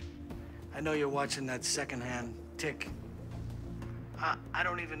 I know you're watching that secondhand tick. I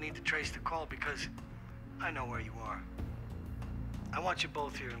don't even need to trace the call because I know where you are. I want you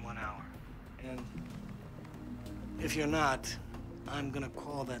both here in 1 hour. And if you're not, I'm gonna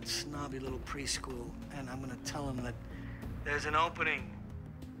call that snobby little preschool and I'm gonna tell them that there's an opening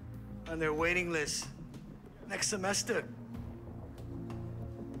on their waiting list next semester.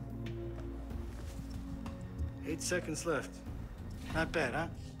 8 seconds left. Not bad, huh?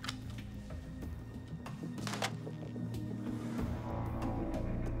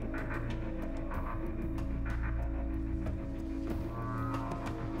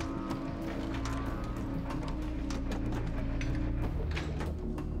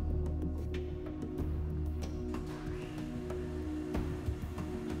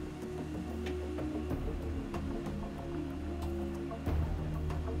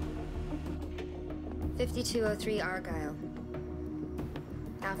 .5203 Argyle.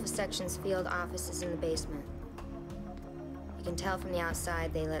 Alpha Section's field office is in the basement. You can tell from the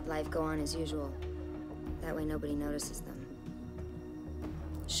outside they let life go on as usual. That way nobody notices them.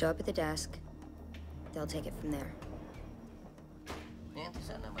 Show up at the desk. They'll take it from there.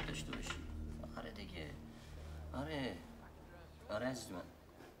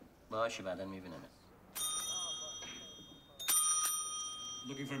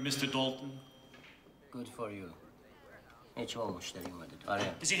 Looking for Mr. Dalton? Good for you.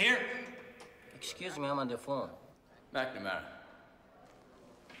 Is he here? Excuse me, I'm on the phone. McNamara.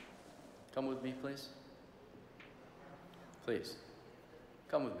 Come with me, please. Please.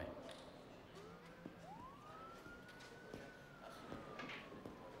 Come with me.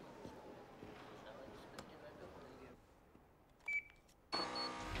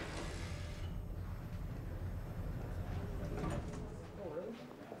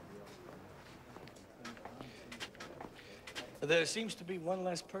 There seems to be one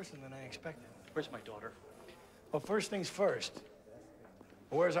less person than I expected. Where's my daughter? Well, first things first.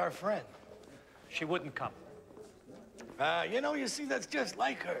 Where's our friend? She wouldn't come. You see, that's just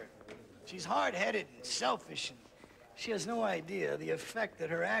like her. She's hard-headed and selfish, and she has no idea the effect that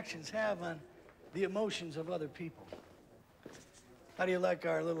her actions have on the emotions of other people. How do you like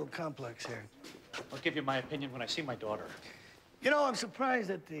our little complex here? I'll give you my opinion when I see my daughter. You know, I'm surprised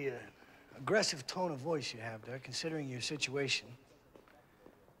at the aggressive tone of voice you have there, considering your situation.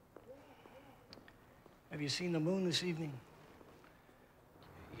 Have you seen the moon this evening?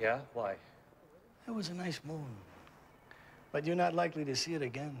 Yeah? Why? It was a nice moon. But you're not likely to see it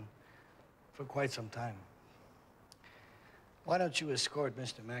again for quite some time. Why don't you escort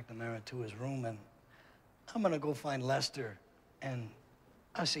Mr. McNamara to his room, and I'm gonna go find Lester, and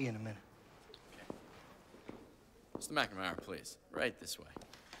I'll see you in a minute. Mr. McNamara, please. Right this way.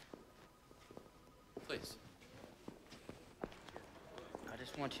 Please. I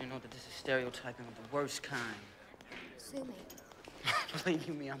just want you to know that this is stereotyping of the worst kind. Sue me. Believe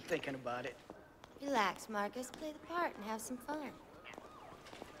you me, I'm thinking about it. Relax, Marcus. Play the part and have some fun.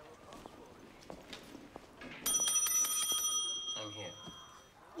 I'm here.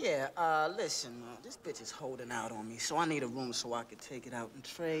 Yeah, listen, this bitch is holding out on me, so I need a room so I could take it out and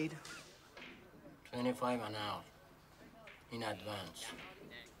trade. 25 an hour. In advance.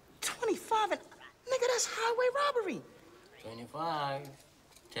 25 and... Nigga, that's highway robbery. 25.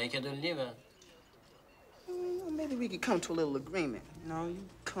 Take it or leave it. Maybe we could come to a little agreement. You know, you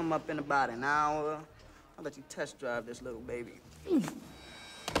come up in about an hour. I'll let you test drive this little baby.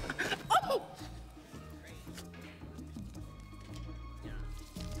 Oh!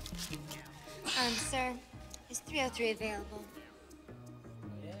 Sir, is 303 available?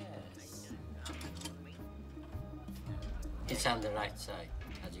 Yes. It's on the right side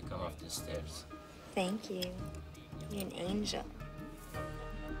as you come up the stairs. Thank you. You're an angel.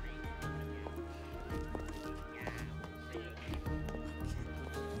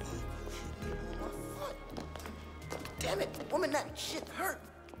 Damn it, woman, that shit hurt.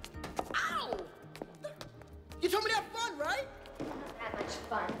 Ow! You told me to have fun, right? Not that much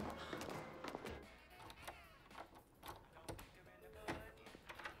fun.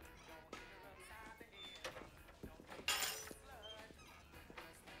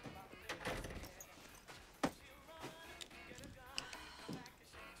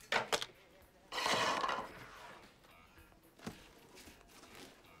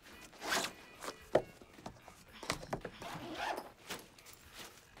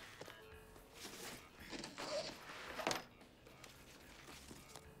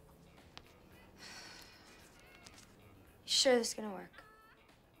 Sure this is gonna work?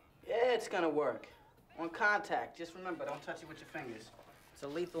 Yeah, it's gonna work. On contact, just remember, don't touch it with your fingers. It's a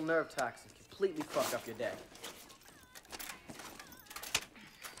lethal nerve toxin. Completely fuck up your day.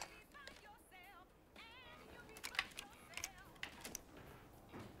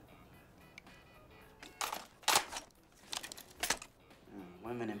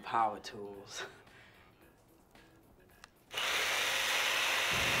 Women in power tools.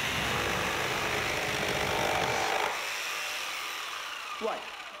 What?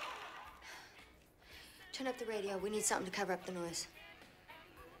 Turn up the radio. We need something to cover up the noise.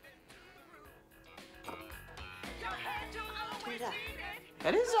 Turn it up.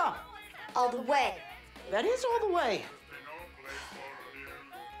 That is up. All the way. That is all the way.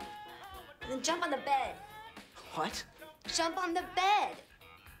 And then jump on the bed. What? Jump on the bed.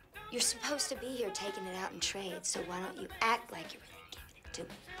 You're supposed to be here taking it out in trade, so why don't you act like you're really giving it to me?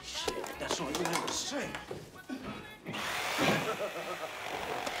 Shit, that's all you have to say.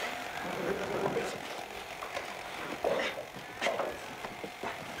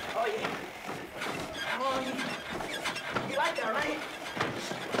 Oh, yeah. Oh, yeah. You like that, right?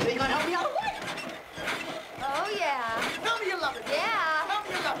 So you gonna help me out? What? Oh, yeah. Tell me you love it. Yeah. Tell me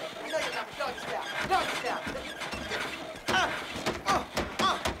you love it. I know you love it. Doggy style. Doggy style.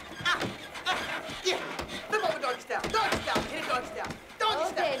 Yeah. Flip over doggy style. Doggy style. Hit it doggy style. Doggy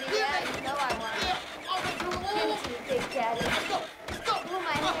style. Okay, yeah, you know I want it. Yeah. Oh, Give it to me, Big Daddy. Let's go. Let's go. Pull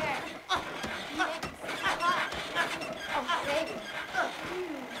my hair. You make me so hot. Oh, baby.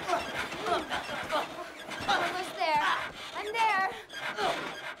 I'm almost there. I'm there.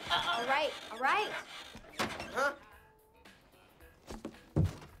 All right, all right. Huh?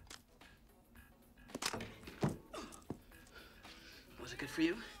 Was it good for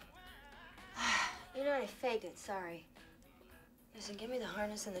you? You know, I faked it, sorry. Listen, give me the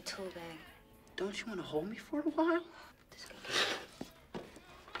harness and the tool bag. Don't you want to hold me for a while?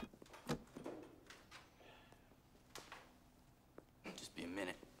 Just be a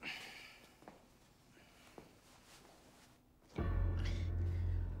minute.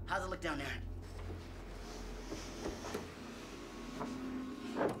 How's it look down there?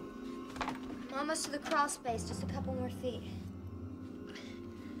 I'm almost to the crawl space, just a couple more feet.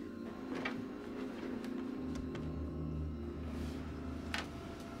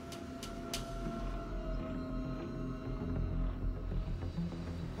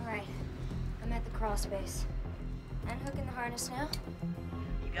 All right, I'm at the crawl space. Unhooking the harness now.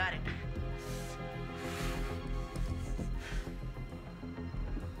 You got it.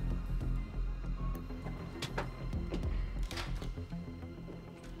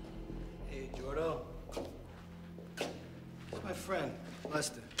 Hey, Jordo. It's my friend,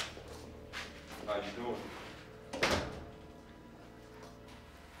 Lester. How you doing?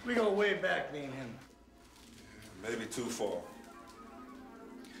 We go way back, me and him. Yeah, maybe too far.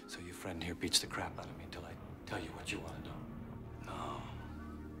 So your friend here beats the crap out of me until I tell you what you want to know. No.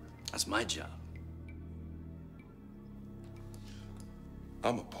 That's my job.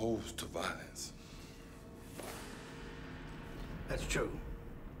 I'm opposed to violence. That's true.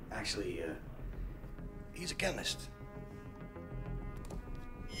 Actually, he's a chemist.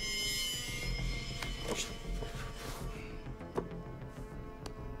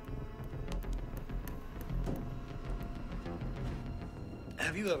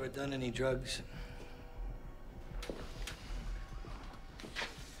 Have you ever done any drugs?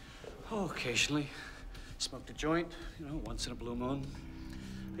 Oh, occasionally. Smoked a joint, you know, once in a blue moon.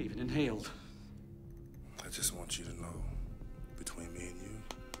 I even inhaled. I just want you to know, between me and you,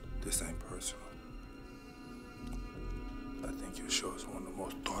 this ain't personal. I think your show is one of the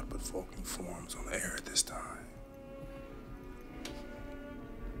most thought-provoking forums on the air at this time.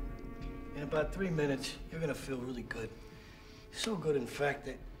 In about 3 minutes, you're gonna feel really good. So good, in fact,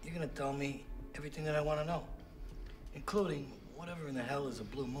 that you're gonna tell me everything that I want to know, including whatever in the hell is a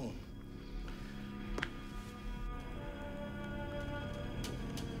blue moon.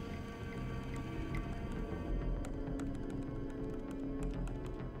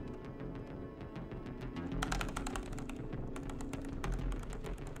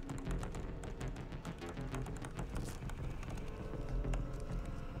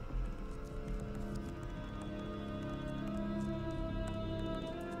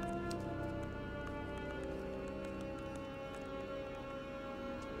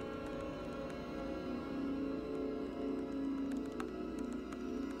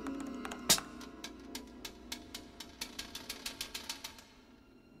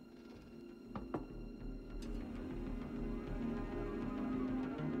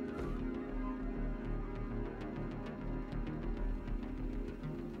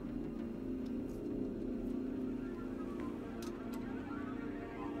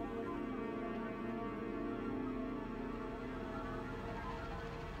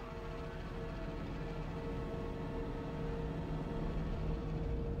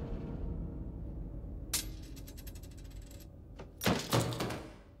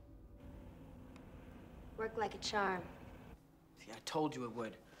 Worked like a charm. See, I told you it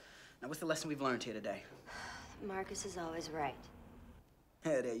would. Now, what's the lesson we've learned here today? Marcus is always right.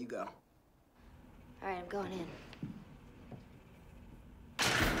 Yeah, there you go. All right, I'm going in.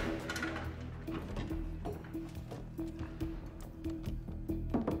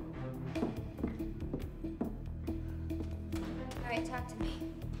 All right, talk to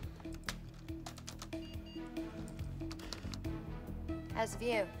me. How's the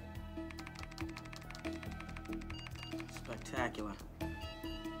view? Spectacular.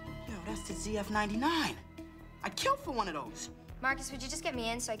 Yo, that's the ZF-99. I'd kill for one of those. Marcus, would you just get me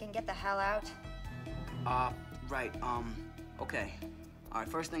in so I can get the hell out? Right, okay. All right,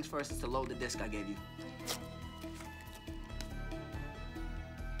 first things first is to load the disc I gave you.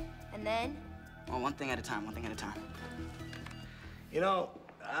 And then? Oh, one thing at a time, one thing at a time. You know,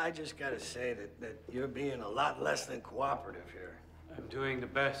 I just gotta say that you're being a lot less than cooperative here. I'm doing the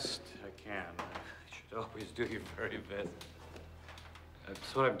best I can. I should always do your very best.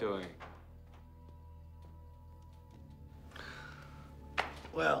 That's what I'm doing.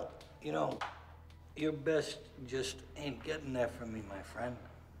 Well, you know, your best just ain't getting there from me, my friend.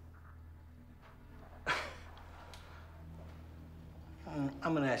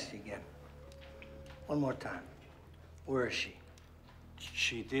 I'm gonna ask you again. One more time. Where is she?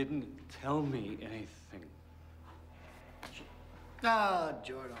 She didn't tell me anything. Ah,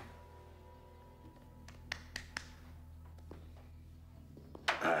 Jordan.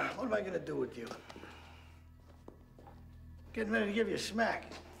 What am I gonna do with you? Getting ready to give you a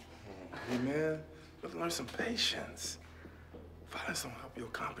smack. Hey, man, let's learn some patience. Violence don't help you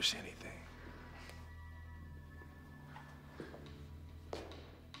accomplish anything.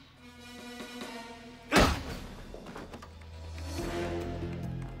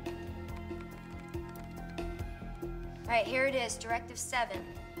 All right, here it is, Directive 7.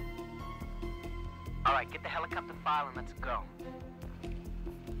 All right, get the helicopter file and let's go. All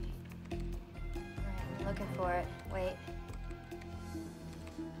right, I'm looking for it. Wait.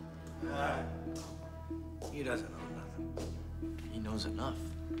 He doesn't know nothing. He knows enough.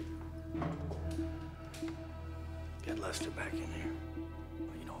 Get Lester back in here.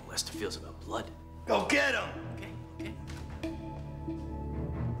 Well, you know how Lester feels about blood. Go get him! Okay.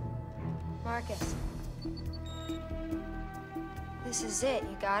 Marcus. This is it.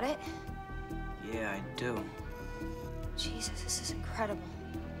 You got it? Yeah, I do. Jesus, this is incredible.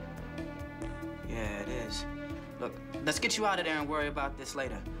 Yeah, it is. Look, let's get you out of there and worry about this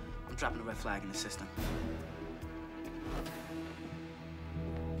later. I'm dropping a red flag in the system.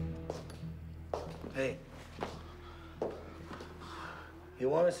 Hey. You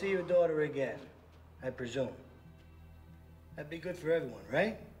want to see your daughter again, I presume. That'd be good for everyone,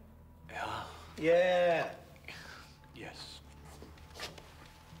 right? Yeah. Yeah. Yes.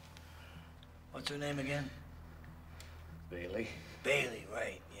 What's her name again? Bailey. Bailey,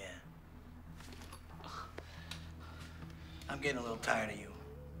 right, yeah. I'm getting a little tired of you.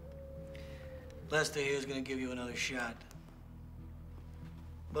 Lester here's gonna give you another shot.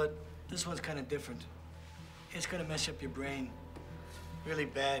 But this one's kind of different. It's gonna mess up your brain really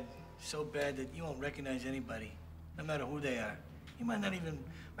bad, so bad that you won't recognize anybody, no matter who they are. You might not even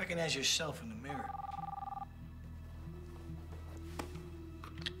recognize yourself in the mirror.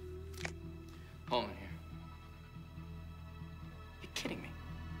 Perlman here. You're kidding me.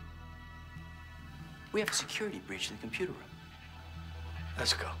 We have a security breach in the computer room.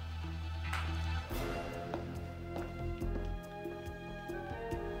 Let's go.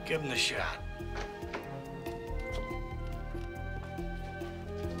 Give him the shot.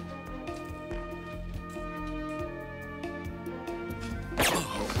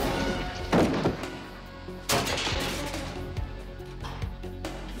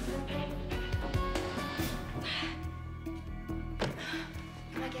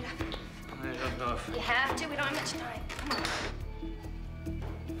 Can I get up? I don't know if... You have to. We don't have much time. Come on.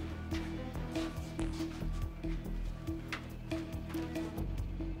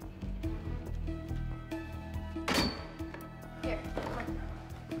 Here, come on.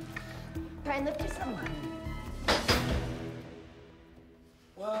 Try and lift yourself.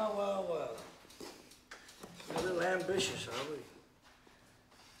 Well, well, well. You're a little ambitious, are we?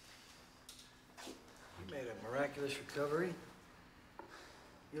 You made a miraculous recovery.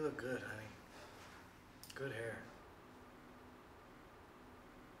 You look good, honey. Good hair.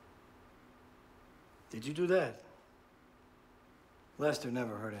 Did you do that? Lester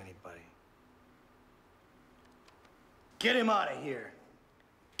never hurt anybody. Get him out of here.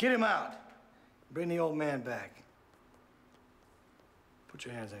 Get him out. Bring the old man back. Put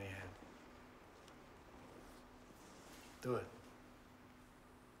your hands on your head. Do it.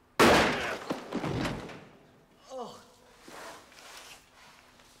 Oh.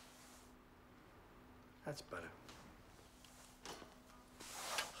 That's better.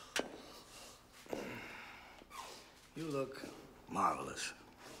 You look marvelous.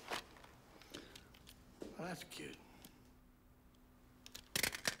 Well, that's cute.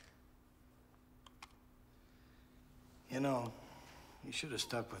 You know, you should have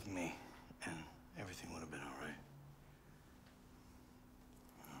stuck with me, and everything would have been all right.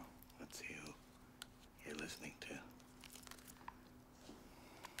 Well, let's see who you're listening to.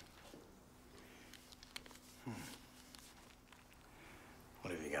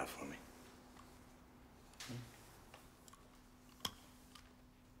 What have you got for me?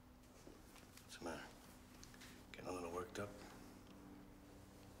 What's the matter? Getting a little worked up?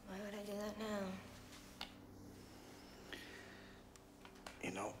 Why would I do that now?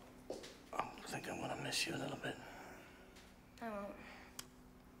 You know, I think I'm gonna miss you a little bit. I won't.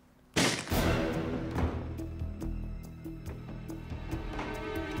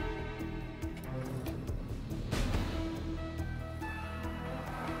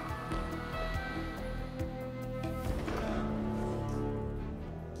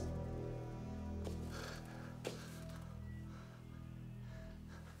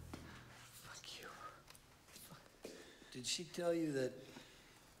 Did she tell you that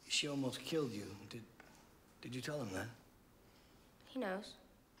she almost killed you? Did you tell him that? He knows.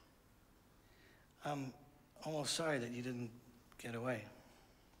 I'm almost sorry that you didn't get away.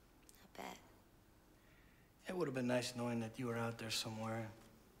 I bet. It would have been nice knowing that you were out there somewhere.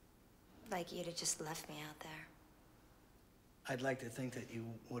 Like you'd have just left me out there. I'd like to think that you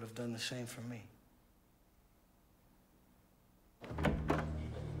would have done the same for me.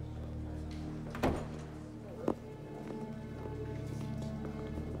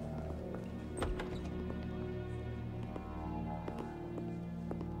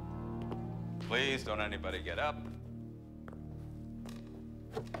 Please don't anybody get up.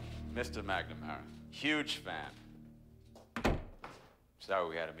 Mr. McNamara, huge fan. Sorry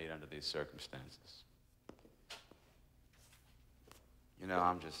we had to meet under these circumstances. You know,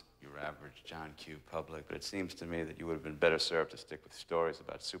 I'm just your average John Q. public, but it seems to me that you would have been better served to stick with stories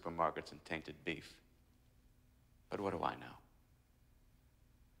about supermarkets and tainted beef. But what do I know?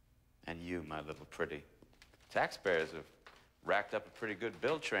 And you, my little pretty. Taxpayers have racked up a pretty good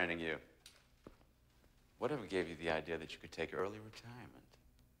bill training you. Whatever gave you the idea that you could take early retirement?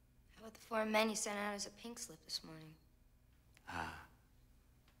 How about the 4 men you sent out as a pink slip this morning? Ah,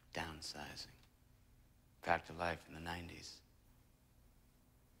 downsizing. Back to life in the 90s.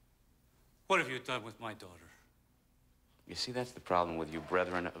 What have you done with my daughter? You see, that's the problem with you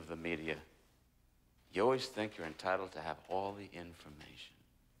brethren of the media. You always think you're entitled to have all the information.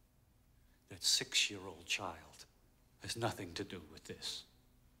 That 6-year-old child has nothing to do with this.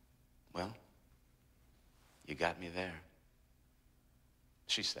 Well, you got me there.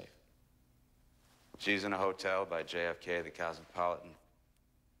 She's safe. She's in a hotel by JFK, the Cosmopolitan.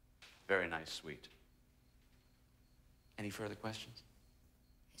 Very nice suite. Any further questions?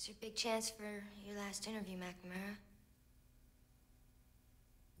 It's your big chance for your last interview, McNamara.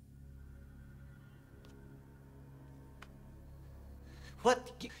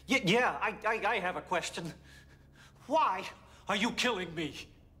 What? Yeah, I have a question. Why are you killing me?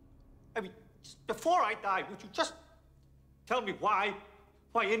 I mean, before I die, would you just tell me why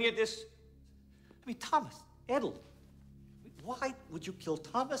any of this? I mean, Thomas Edel. Why would you kill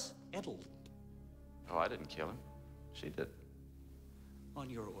Thomas Edel? Oh, I didn't kill him. She did. On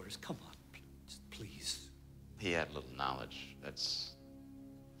your orders, come on, please. He had little knowledge. That's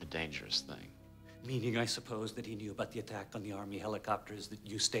a dangerous thing. Meaning, I suppose, that he knew about the attack on the Army helicopters that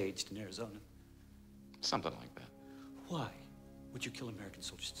you staged in Arizona? Something like that. Why would you kill American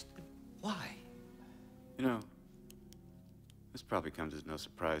soldiers? Why? You know, this probably comes as no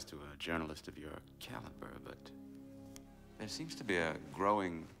surprise to a journalist of your caliber, but there seems to be a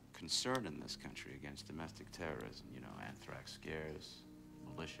growing concern in this country against domestic terrorism. You know, anthrax scares,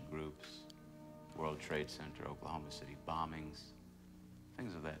 militia groups, World Trade Center, Oklahoma City bombings,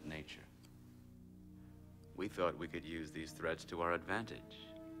 things of that nature. We thought we could use these threats to our advantage,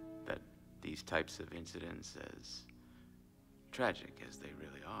 that these types of incidents, as tragic as they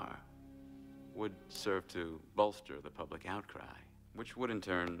really are, would serve to bolster the public outcry, which would in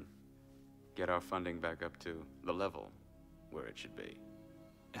turn get our funding back up to the level where it should be.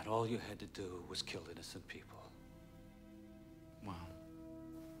 And all you had to do was kill innocent people. Well,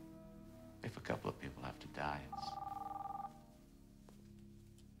 if a couple of people have to die, it's...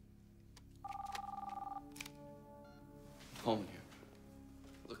 Perlman here.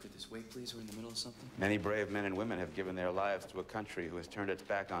 Look at this. Wait, please. We're in the middle of something. Many brave men and women have given their lives to a country who has turned its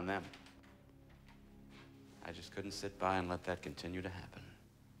back on them. I just couldn't sit by and let that continue to happen.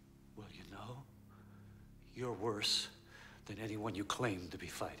 Well, you know, you're worse than anyone you claim to be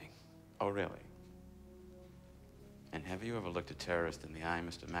fighting. Oh, really? And have you ever looked a terrorist in the eye,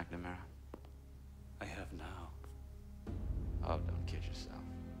 Mr. McNamara? I have now. Oh, don't kid yourself.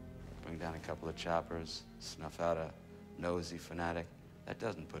 Bring down a couple of choppers, snuff out a nosy fanatic. That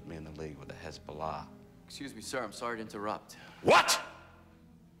doesn't put me in the league with the Hezbollah. Excuse me, sir. I'm sorry to interrupt. What?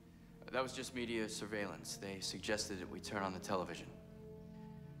 That was just media surveillance. They suggested that we turn on the television.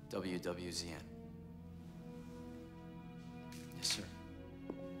 WWZN. Yes, sir.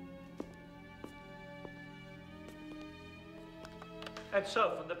 And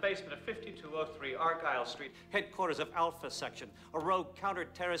so, from the basement of 5203 Argyle Street, headquarters of Alpha Section, a rogue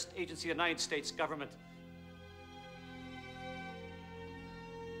counter-terrorist agency of the United States government.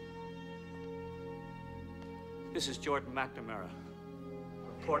 This is Jordan McNamara,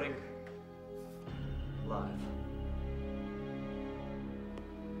 reporting live.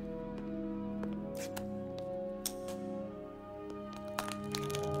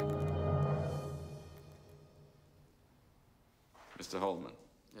 Mr. Holman.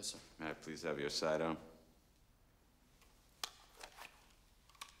 Yes, sir. May I please have your sidearm?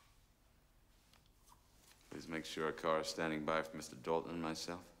 Please make sure a car is standing by for Mr. Dalton and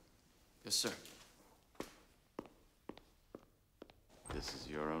myself. Yes, sir. This is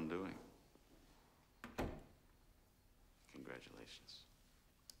your own doing. Congratulations.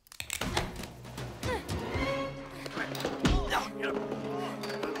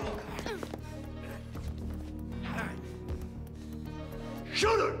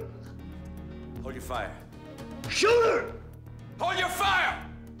 Shoot her! Hold your fire. Shoot her! Hold your fire!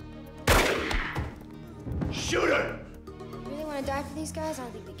 Shoot her! You really want to die for these guys? I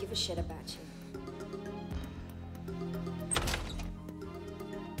don't think they give a shit about you.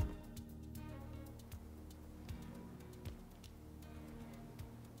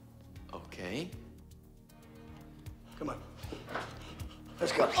 Okay. Come on.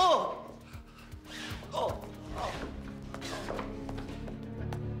 Let's go. Oh! Oh! Oh!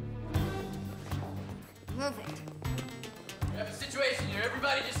 Move it. We have a situation here.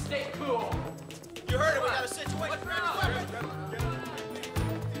 Everybody just stay cool. You heard it. We got a situation.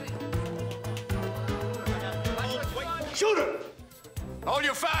 Shoot her! Hold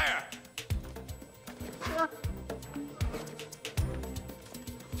your fire!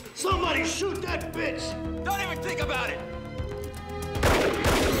 Somebody shoot that bitch! Don't even think about it!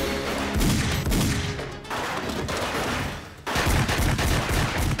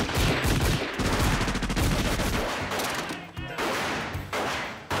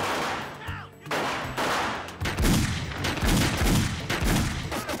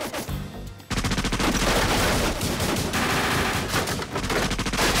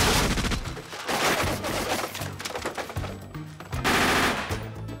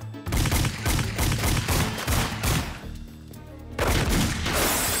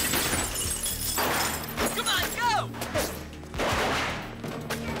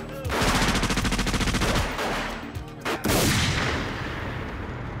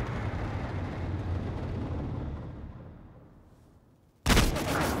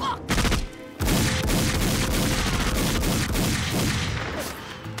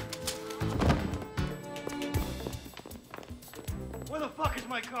 Where the fuck is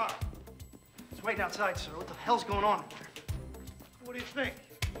my car? It's waiting outside, sir. What the hell's going on? What do you think?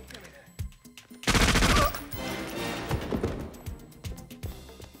 Give me that.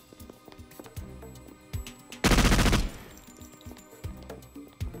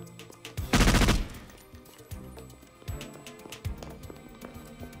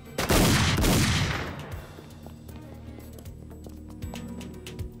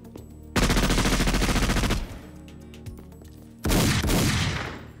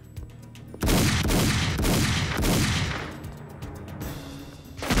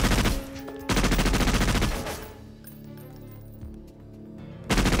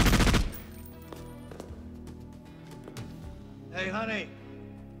 Hey, honey.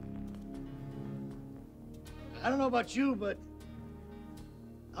 I don't know about you, but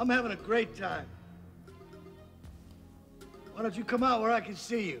I'm having a great time. Why don't you come out where I can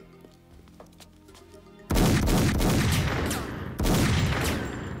see you?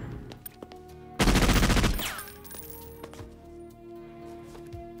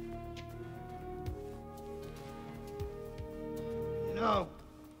 You know,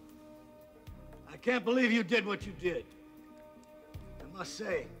 I can't believe you did what you did. I must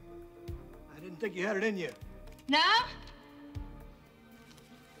say, I didn't think you had it in you. No?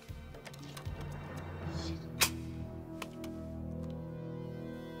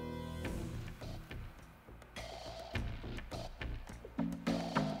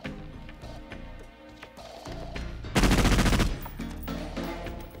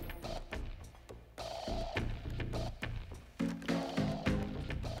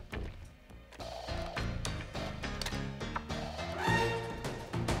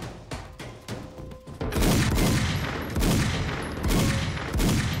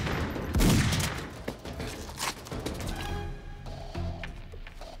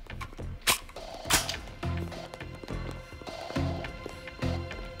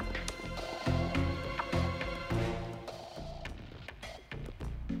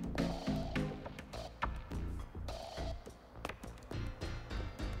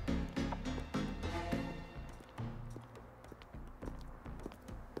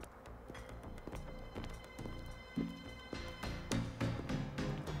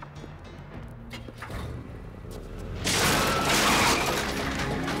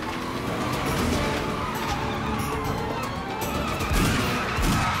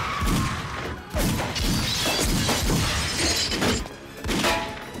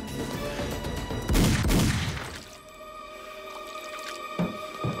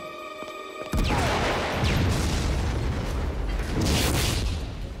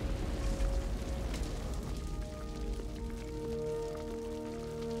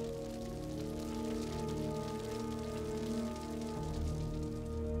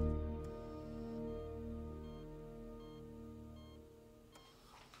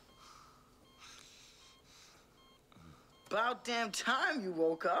 About damn time you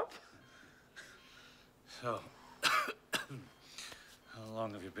woke up. So, how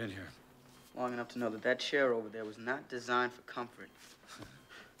long have you been here? Long enough to know that that chair over there was not designed for comfort.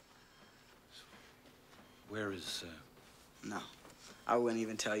 Where is, No, I wouldn't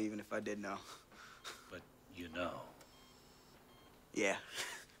even tell you even if I did know. But you know. Yeah,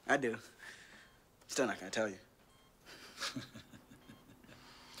 I do. Still not gonna tell you.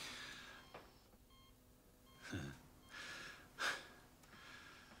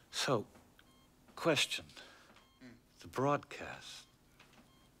 So, question. The broadcast.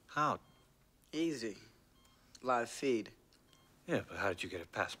 How? Easy. Live feed. Yeah, but how did you get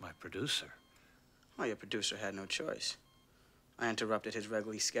it past my producer? Well, your producer had no choice. I interrupted his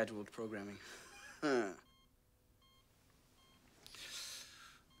regularly scheduled programming.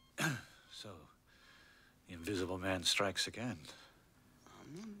 So, the Invisible Man strikes again.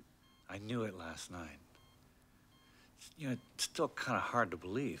 I knew it last night. You know, it's still kind of hard to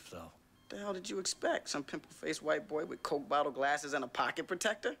believe, though. What the hell did you expect? Some pimple-faced white boy with Coke bottle glasses and a pocket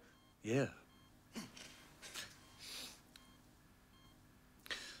protector? Yeah.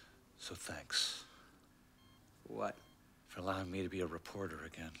 So thanks. What? For allowing me to be a reporter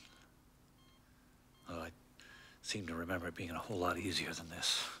again. Oh, I seem to remember it being a whole lot easier than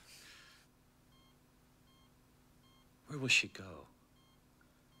this. Where will she go?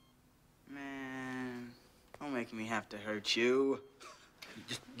 Man, don't make me have to hurt you.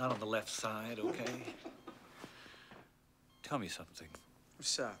 Just not on the left side, okay? Tell me something.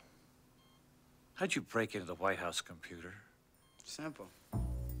 What's up? How'd you break into the White House computer? Simple.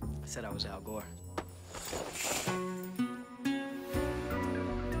 I said I was Al Gore.